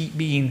 we keep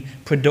being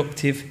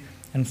productive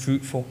and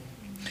fruitful.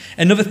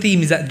 Another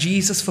theme is that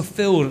Jesus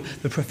fulfilled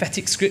the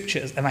prophetic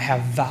scriptures, and they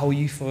have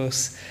value for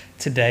us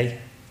today.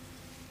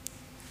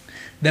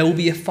 There will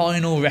be a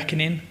final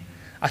reckoning.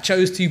 I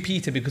chose 2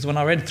 Peter because when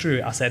I read through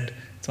it, I said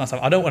to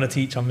myself, I don't want to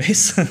teach on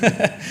this.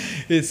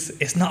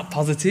 It's not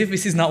positive.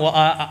 This is not what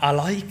I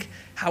like.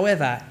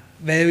 However,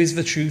 there is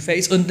the truth.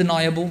 It's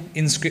undeniable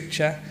in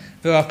Scripture.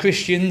 There are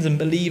Christians and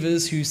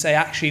believers who say,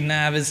 actually,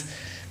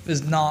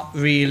 there's not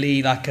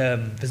really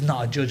there's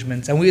not a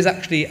judgment. And we was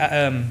actually at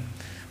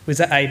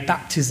a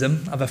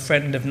baptism of a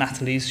friend of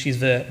Natalie's.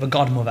 She's the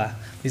godmother.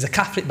 It's a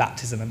Catholic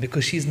baptism, and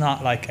because she's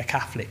not like a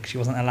Catholic, she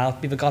wasn't allowed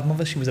to be the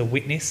godmother. She was a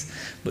witness,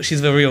 but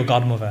she's the real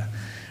godmother.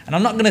 And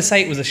I'm not going to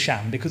say it was a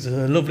sham, because it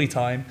was a lovely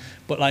time,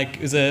 but it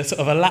was a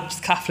sort of a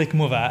lapsed Catholic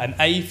mother, an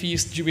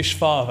atheist Jewish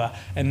father,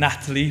 and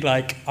Natalie,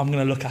 I'm going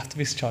to look after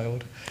this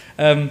child.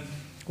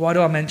 Why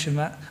do I mention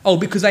that? Oh,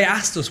 because they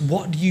asked us,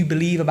 what do you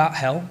believe about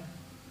hell?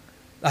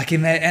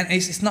 And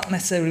it's not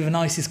necessarily the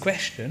nicest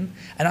question,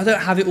 and I don't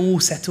have it all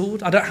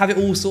settled, I don't have it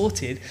all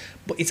sorted,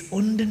 but it's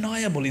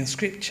undeniable in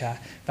Scripture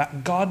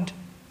that God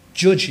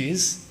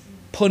judges,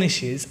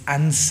 punishes,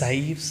 and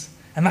saves.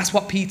 And that's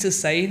what Peter's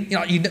saying.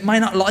 You might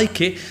not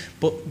like it,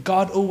 but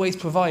God always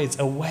provides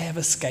a way of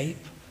escape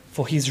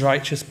for his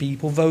righteous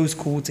people, those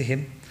called to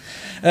him.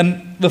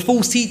 The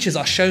false teachers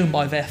are shown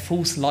by their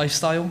false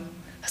lifestyle.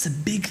 That's a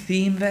big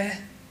theme there.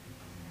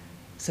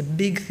 It's a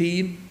big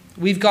theme.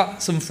 We've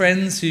got some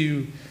friends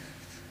who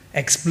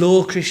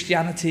explore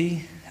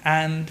Christianity,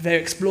 and they're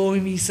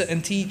exploring these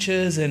certain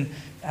teachers, and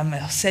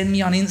they'll send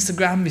me on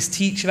Instagram this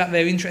teacher that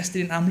they're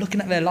interested in. I'm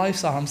looking at their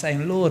lifestyle. I'm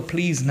saying, Lord,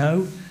 please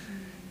no.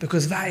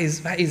 Because that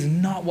is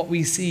not what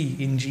we see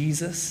in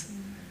Jesus.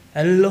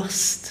 A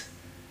lust,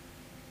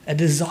 a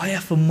desire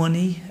for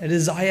money, a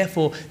desire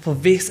for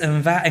this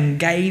and that, and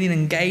gaining.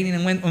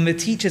 And when the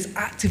teacher's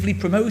actively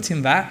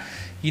promoting that,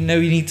 you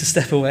need to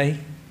step away.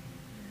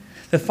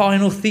 The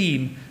final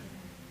theme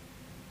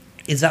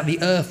is that the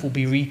earth will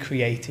be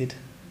recreated.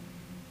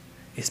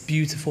 It's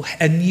beautiful.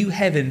 A new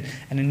heaven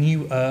and a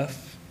new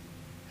earth.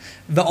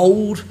 The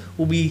old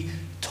will be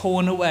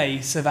torn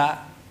away so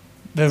that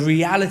the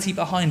reality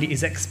behind it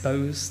is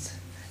exposed,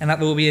 and that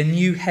there will be a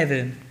new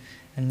heaven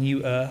and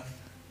new earth.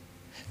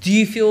 Do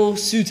you feel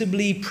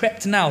suitably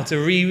prepped now to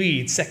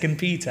reread 2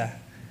 Peter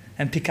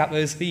and pick up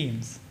those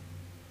themes?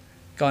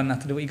 Go on,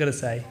 Natalie, what you got to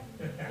say?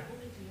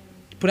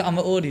 Put it on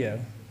the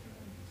audio,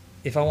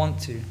 if I want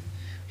to.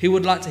 Who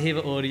would like to hear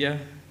the audio?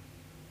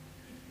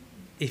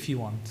 If you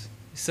want,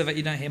 so that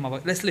you don't hear my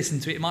voice. Let's listen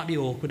to it. It might be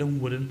awkward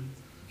and wooden.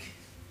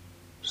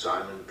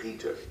 Simon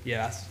Peter.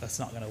 Yeah, that's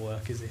not going to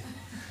work, is it?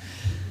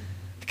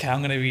 Okay,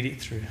 I'm going to read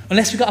it through.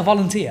 Unless we've got a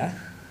volunteer.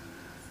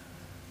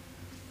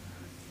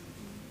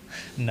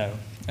 No.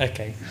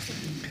 Okay.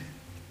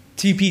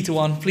 2 Peter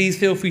 1, please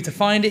feel free to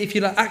find it if you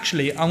like.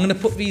 Actually, I'm going to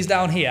put these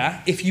down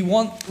here. If you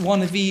want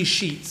one of these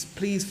sheets,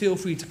 please feel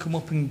free to come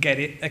up and get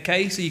it,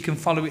 okay? So you can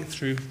follow it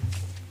through.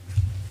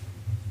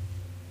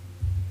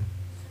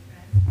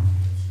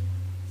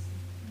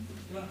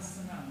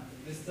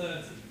 There's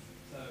 30,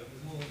 so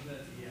there's more than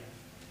 30, yeah.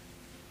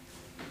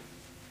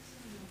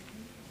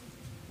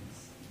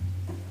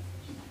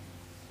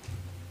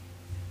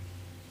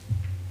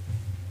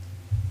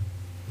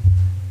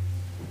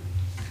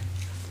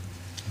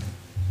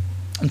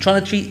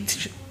 trying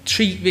to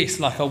treat this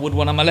like I would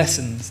one of my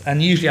lessons,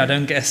 and usually I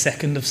don't get a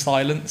second of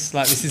silence.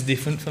 Like, this is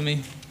different for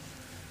me.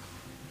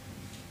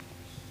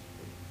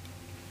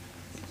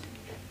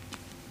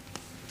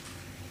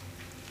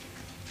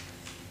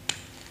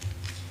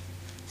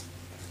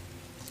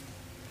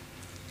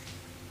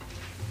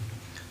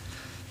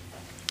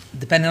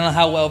 Depending on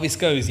how well this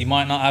goes, you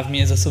might not have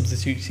me as a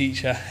substitute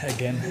teacher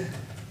again.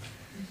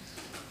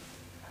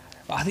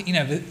 But I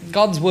think,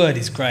 God's word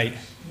is great.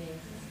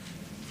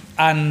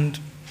 And,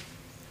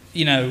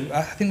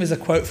 I think there's a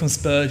quote from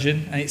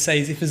Spurgeon, and it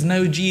says, if there's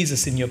no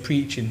Jesus in your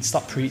preaching,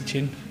 stop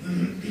preaching.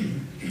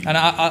 And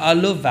I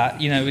love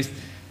that.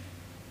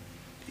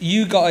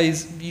 You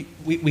guys,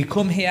 we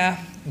come here,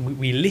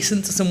 we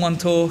listen to someone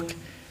talk,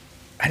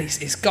 and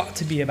it's got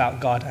to be about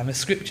God, and the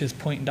scriptures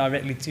point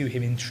directly to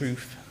him in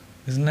truth.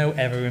 There's no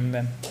error in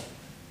them.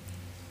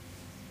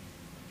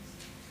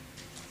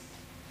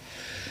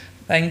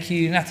 Thank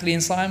you, Natalie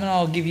and Simon.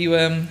 I'll give you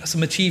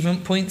some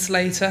achievement points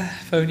later.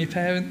 Phone your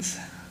parents.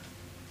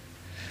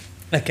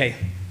 Okay.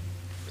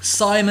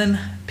 Simon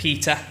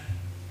Peter,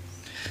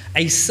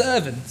 a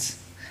servant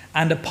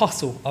and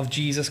apostle of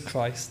Jesus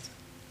Christ,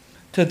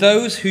 to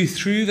those who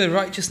through the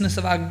righteousness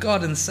of our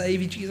God and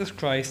Saviour Jesus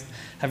Christ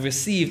have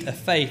received a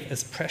faith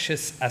as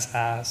precious as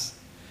ours.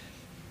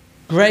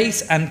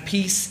 Grace and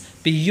peace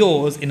be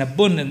yours in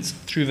abundance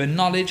through the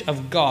knowledge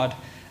of God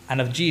and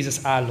of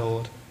Jesus our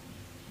Lord.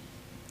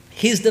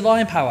 His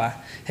divine power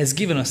has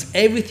given us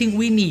everything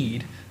we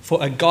need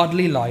for a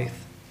godly life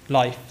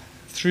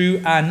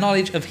through our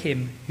knowledge of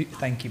him.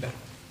 Thank you, Beth.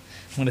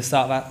 I'm going to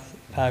start that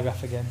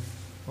paragraph again.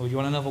 Or do you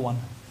want another one?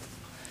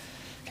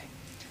 Okay.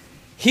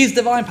 His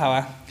divine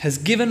power has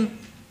given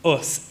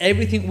us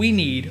everything we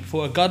need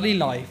for a godly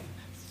life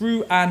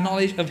through our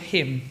knowledge of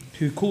him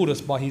who called us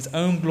by his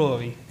own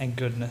glory and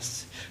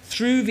goodness.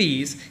 Through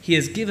these, he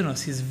has given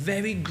us his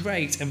very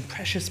great and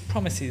precious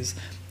promises,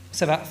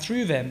 so that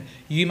through them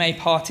you may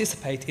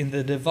participate in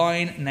the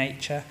divine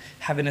nature,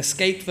 having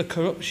escaped the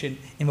corruption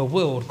in the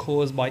world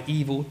caused by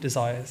evil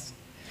desires.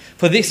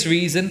 For this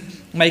reason,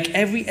 make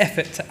every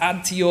effort to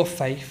add to your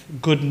faith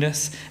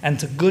goodness, and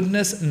to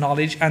goodness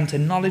knowledge, and to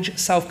knowledge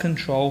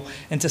self-control,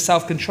 and to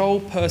self-control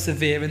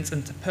perseverance,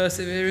 and to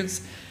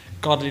perseverance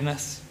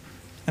godliness,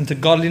 and to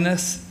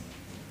godliness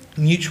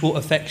mutual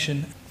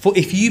affection. For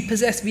if you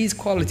possess these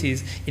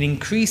qualities in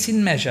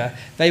increasing measure,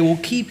 they will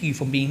keep you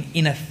from being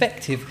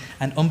ineffective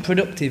and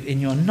unproductive in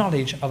your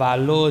knowledge of our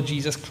Lord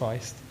Jesus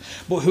Christ.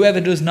 But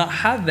whoever does not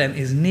have them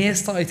is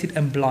nearsighted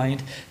and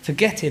blind,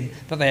 forgetting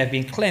that they have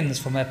been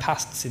cleansed from their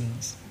past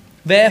sins.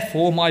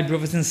 Therefore, my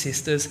brothers and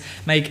sisters,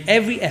 make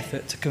every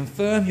effort to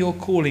confirm your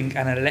calling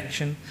and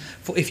election,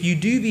 for if you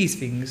do these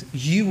things,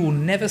 you will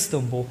never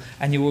stumble,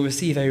 and you will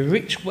receive a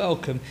rich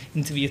welcome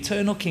into the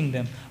eternal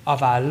kingdom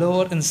of our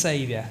Lord and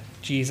Saviour,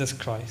 Jesus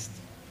Christ.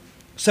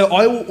 So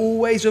I will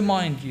always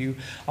remind you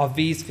of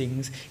these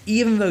things,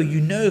 even though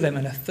you know them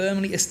and are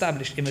firmly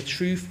established in the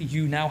truth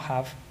you now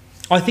have.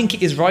 I think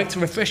it is right to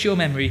refresh your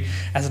memory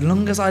as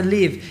long as I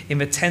live in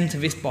the tent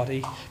of this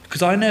body,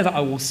 because I know that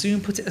I will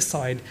soon put it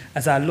aside,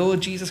 as our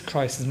Lord Jesus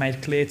Christ has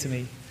made clear to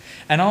me.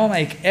 And I'll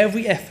make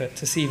every effort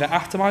to see that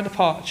after my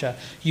departure,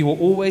 you will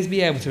always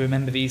be able to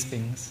remember these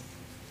things.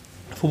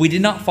 For we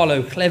did not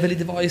follow cleverly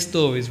devised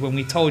stories when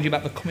we told you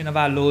about the coming of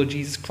our Lord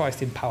Jesus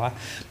Christ in power,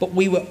 but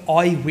we were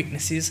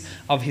eyewitnesses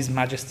of his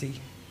majesty.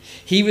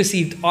 He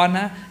received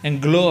honour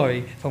and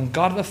glory from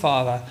God the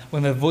Father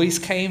when the voice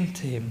came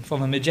to him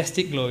from a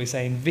majestic glory,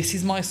 saying, "This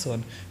is my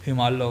Son,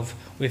 whom I love.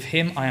 With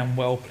him I am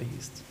well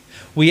pleased."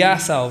 We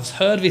ourselves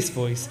heard this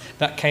voice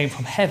that came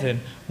from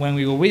heaven when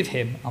we were with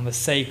him on the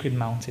sacred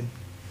mountain.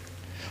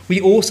 We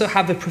also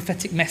have the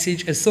prophetic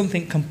message as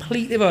something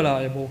completely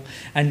reliable,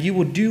 and you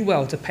will do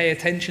well to pay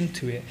attention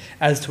to it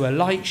as to a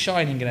light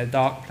shining in a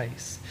dark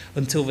place,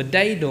 until the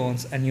day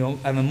dawns and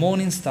the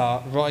morning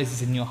star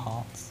rises in your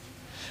hearts.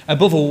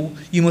 Above all,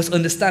 you must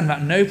understand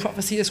that no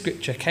prophecy of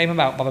Scripture came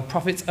about by the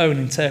prophet's own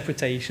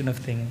interpretation of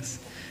things.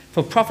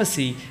 For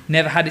prophecy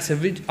never had its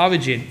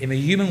origin in the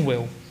human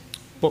will,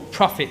 but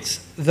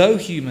prophets, though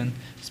human,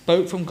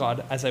 spoke from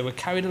God as they were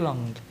carried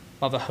along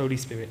by the Holy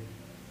Spirit.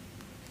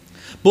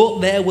 But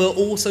there were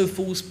also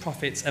false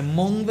prophets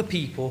among the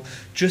people,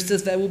 just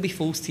as there will be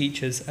false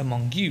teachers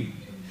among you.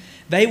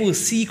 They will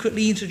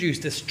secretly introduce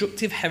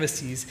destructive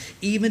heresies,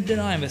 even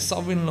denying the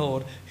sovereign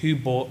Lord who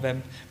bought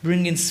them,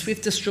 bringing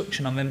swift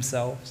destruction on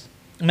themselves.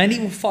 Many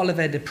will follow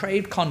their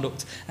depraved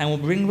conduct and will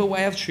bring the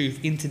way of truth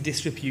into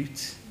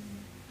disrepute.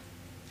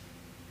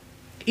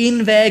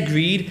 In their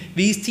greed,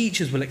 these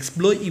teachers will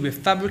exploit you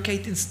with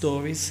fabricated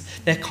stories.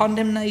 Their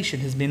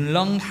condemnation has been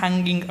long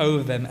hanging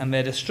over them, and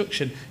their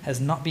destruction has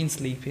not been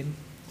sleeping.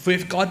 For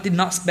if God did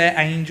not spare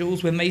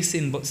angels when they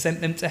sinned, but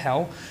sent them to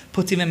hell,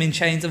 putting them in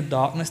chains of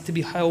darkness to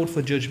be held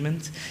for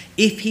judgment,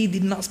 if he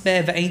did not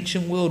spare the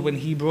ancient world when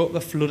he brought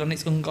the flood on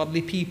its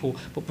ungodly people,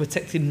 but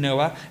protected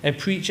Noah, a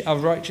preacher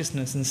of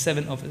righteousness, and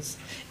 7 others,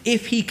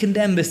 if he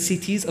condemned the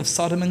cities of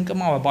Sodom and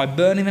Gomorrah by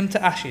burning them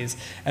to ashes,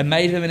 and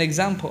made them an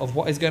example of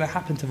what is going to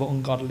happen to the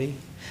ungodly,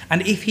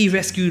 and if he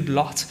rescued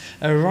Lot,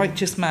 a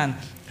righteous man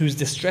who was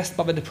distressed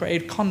by the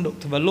depraved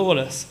conduct of the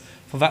lawless,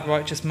 for that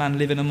righteous man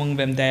living among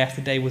them day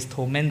after day was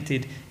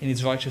tormented in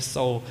his righteous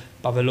soul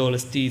by the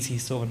lawless deeds he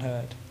saw and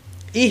heard.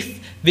 If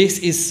this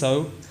is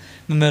so,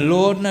 then the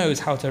Lord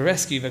knows how to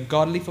rescue the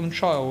godly from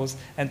trials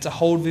and to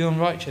hold the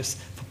unrighteous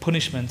for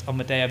punishment on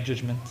the day of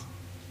judgment.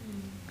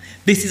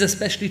 This is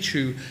especially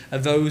true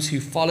of those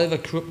who follow the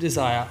corrupt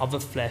desire of the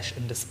flesh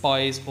and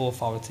despise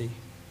authority.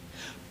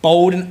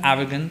 Bold and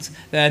arrogant,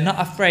 they are not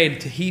afraid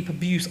to heap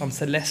abuse on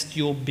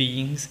celestial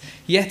beings,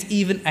 yet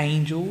even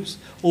angels,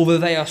 although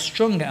they are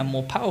stronger and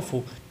more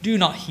powerful, do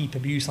not heap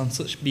abuse on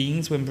such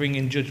beings when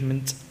bringing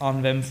judgment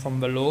on them from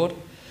the Lord.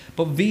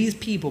 But these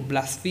people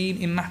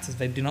blaspheme in matters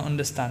they do not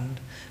understand.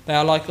 They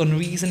are like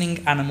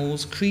unreasoning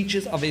animals,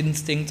 creatures of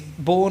instinct,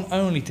 born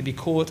only to be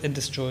caught and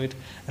destroyed,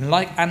 and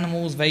like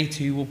animals they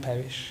too will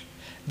perish.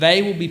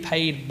 They will be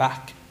paid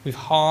back with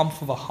harm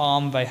for the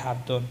harm they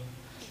have done.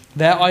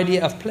 Their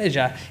idea of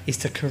pleasure is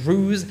to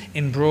carouse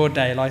in broad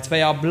daylight.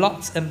 They are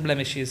blots and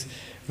blemishes,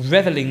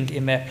 revelling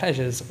in their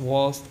pleasures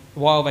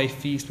while they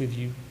feast with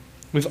you.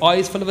 With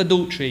eyes full of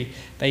adultery,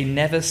 they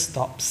never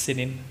stop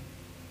sinning.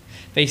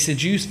 They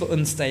seduce the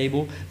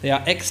unstable. They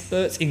are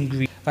experts in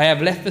greed. They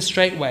have left the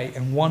straight way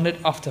and wandered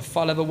off to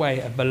follow the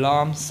way of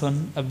Balaam,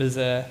 son of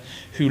Bezer,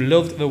 who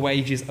loved the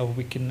wages of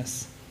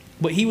wickedness.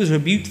 But he was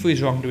rebuked for his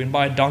wrongdoing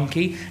by a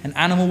donkey, an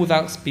animal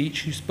without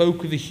speech, who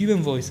spoke with a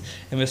human voice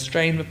and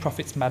restrained the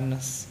prophet's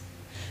madness.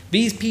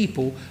 These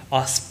people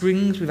are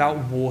springs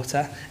without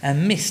water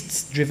and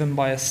mists driven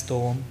by a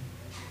storm.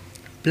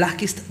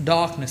 Blackest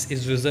darkness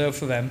is reserved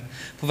for them,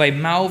 for they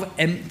mouth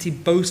empty,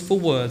 boastful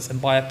words,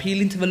 and by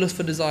appealing to the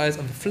lustful desires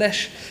of the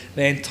flesh,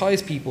 they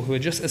entice people who are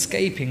just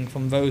escaping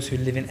from those who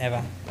live in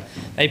error.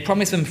 They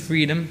promise them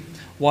freedom,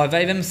 while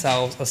they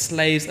themselves are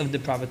slaves of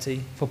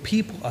depravity, for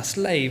people are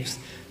slaves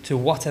to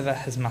whatever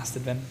has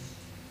mastered them.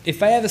 If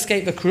they have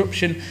escaped the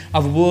corruption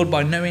of the world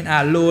by knowing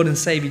our Lord and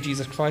Saviour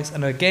Jesus Christ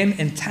and are again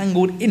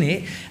entangled in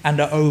it and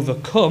are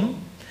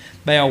overcome,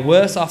 they are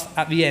worse off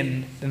at the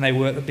end than they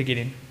were at the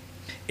beginning.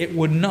 It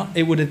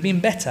would have been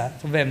better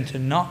for them to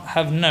not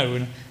have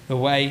known the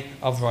way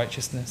of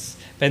righteousness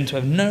than to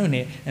have known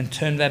it and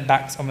turned their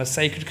backs on the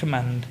sacred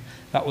command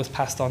that was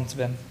passed on to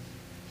them.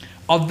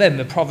 Of them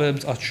the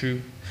proverbs are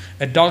true.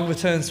 A dog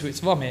returns to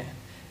its vomit,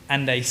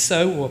 and a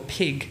sow or a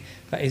pig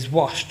that is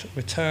washed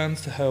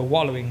returns to her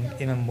wallowing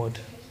in the mud.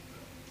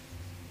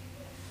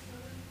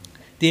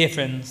 Dear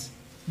friends,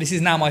 this is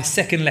now my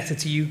second letter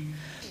to you.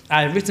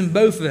 I have written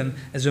both of them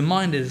as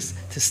reminders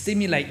to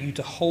stimulate you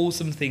to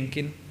wholesome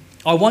thinking.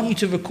 I want you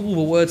to recall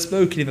the words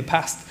spoken in the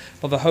past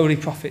by the holy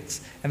prophets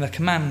and the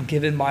command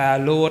given by our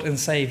Lord and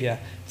Saviour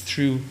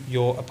through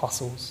your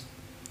apostles.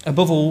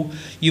 Above all,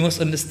 you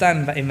must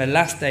understand that in the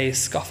last days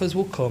scoffers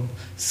will come,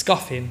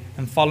 scoffing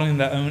and following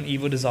their own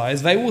evil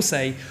desires. They will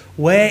say,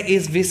 "Where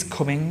is this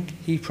coming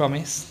he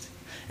promised?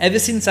 Ever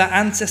since our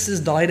ancestors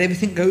died,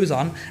 everything goes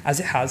on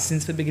as it has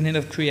since the beginning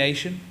of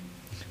creation."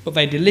 But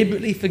they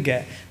deliberately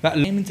forget that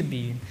came into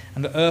being,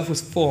 and the earth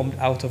was formed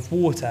out of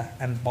water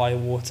and by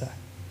water.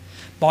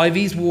 By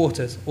these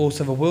waters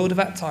also the world of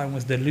that time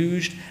was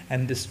deluged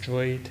and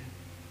destroyed.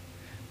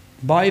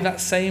 By the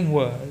same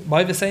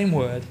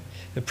word,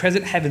 the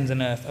present heavens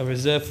and earth are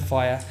reserved for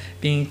fire,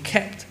 being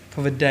kept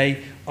for the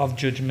day of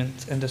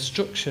judgment and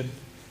destruction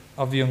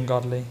of the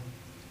ungodly.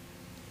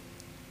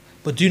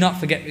 But do not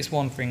forget this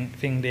one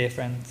thing, dear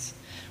friends.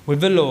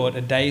 With the Lord,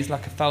 a day is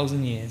like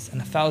 1,000 years, and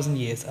 1,000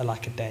 years are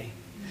like a day.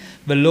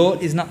 The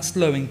Lord is not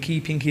slow in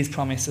keeping his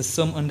promise, as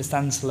some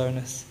understand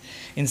slowness.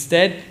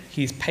 Instead,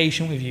 he is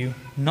patient with you,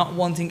 not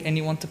wanting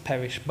anyone to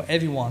perish, but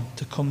everyone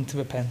to come to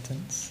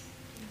repentance.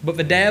 But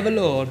the day of the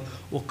Lord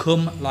will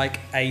come like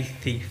a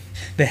thief.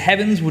 The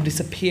heavens will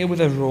disappear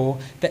with a roar,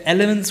 the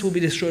elements will be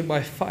destroyed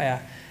by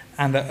fire,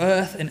 and the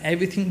earth and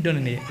everything done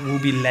in it will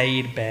be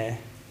laid bare.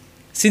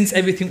 Since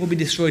everything will be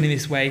destroyed in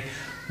this way,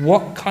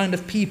 what kind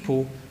of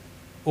people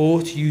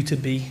ought you to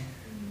be?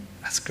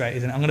 That's great,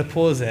 isn't it? I'm going to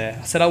pause there.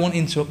 I said I won't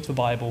interrupt the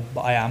Bible,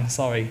 but I am,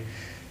 sorry.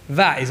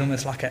 That is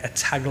almost like a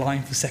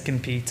tagline for 2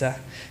 Peter.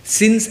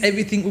 Since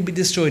everything will be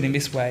destroyed in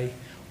this way,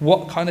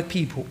 what kind of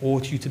people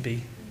ought you to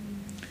be?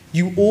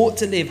 You ought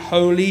to live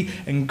holy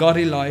and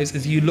godly lives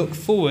as you look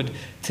forward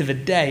to the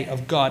day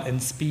of God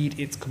and speed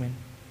its coming.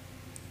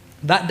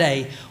 That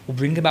day will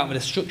bring about the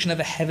destruction of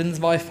the heavens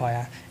by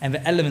fire, and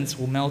the elements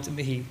will melt in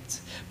the heat.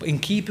 But in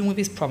keeping with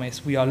his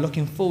promise, we are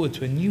looking forward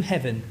to a new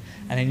heaven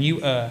and a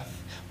new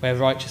earth where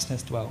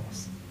righteousness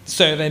dwells.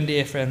 So then,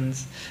 dear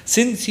friends,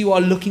 since you are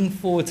looking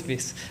forward to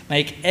this,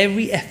 make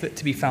every effort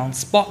to be found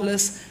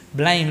spotless,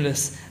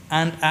 blameless,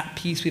 and at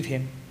peace with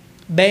him.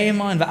 Bear in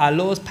mind that our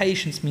Lord's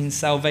patience means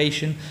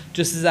salvation,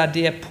 just as our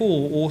dear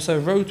Paul also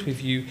wrote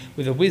with you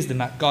with the wisdom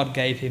that God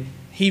gave him.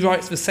 He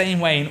writes the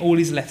same way in all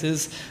his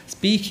letters,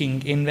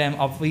 speaking in them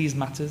of these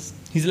matters.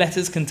 His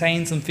letters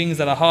contain some things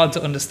that are hard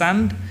to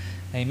understand,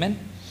 amen,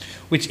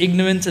 which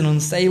ignorant and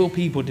unstable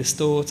people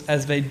distort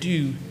as they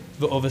do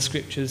the other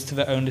scriptures to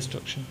their own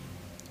destruction.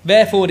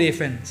 Therefore, dear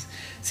friends,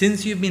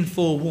 since you've been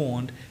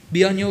forewarned,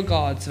 be on your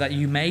guard so that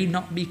you may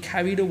not be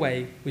carried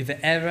away with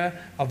the error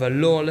of the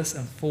lawless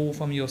and fall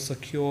from your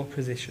secure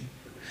position,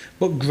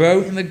 but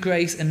grow in the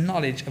grace and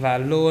knowledge of our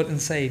Lord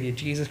and Saviour,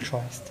 Jesus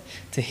Christ.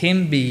 To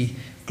him be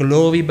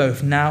glory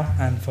both now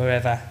and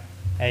forever.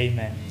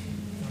 Amen.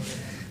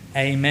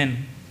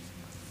 Amen.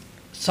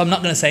 So I'm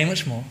not going to say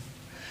much more.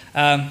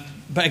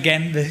 But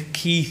again, the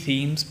key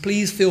themes,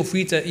 please feel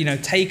free to,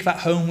 take that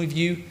home with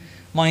you.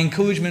 My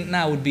encouragement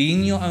now would be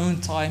in your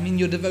own time, in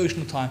your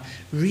devotional time,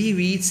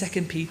 reread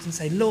 2 Peter and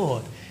say,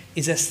 Lord,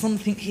 is there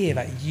something here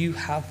that you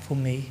have for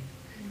me?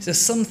 Is there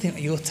something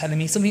that you're telling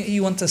me, something that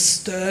you want to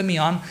stir me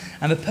on?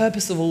 And the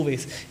purpose of all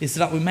this is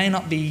that we may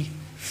not be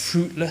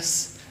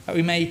fruitless, that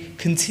we may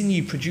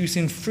continue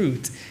producing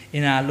fruit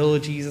in our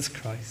Lord Jesus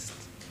Christ.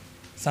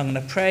 So I'm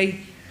going to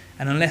pray,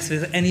 and unless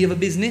there's any other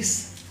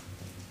business,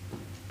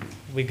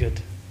 we're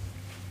good.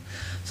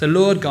 So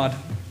Lord God,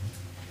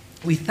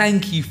 we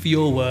thank you for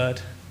your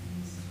word.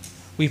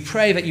 We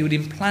pray that you would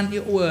implant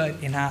your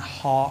word in our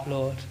heart,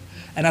 Lord.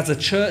 And as a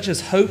church,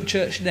 as Hope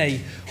Church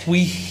today,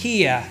 we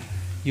hear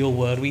your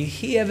word. We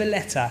hear the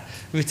letter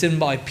written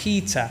by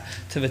Peter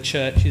to the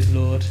churches,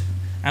 Lord.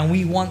 And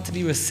we want to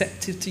be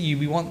receptive to you.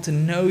 We want to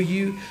know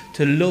you,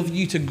 to love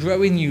you, to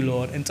grow in you,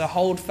 Lord, and to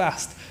hold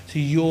fast to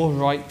your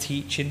right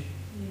teaching.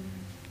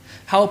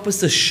 Help us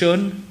to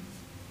shun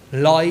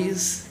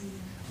lies,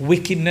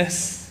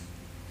 wickedness,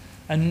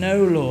 and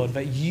know, Lord,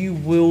 that you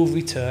will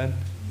return,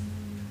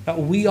 that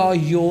we are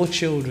your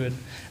children,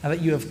 and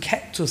that you have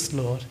kept us,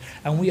 Lord,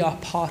 and we are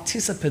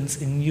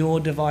participants in your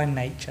divine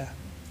nature.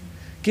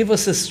 Give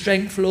us the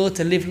strength, Lord,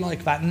 to live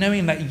like that,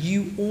 knowing that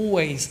you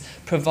always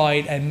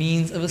provide a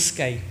means of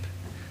escape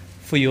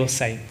for your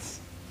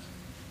saints.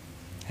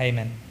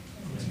 Amen.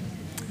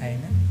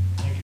 Amen.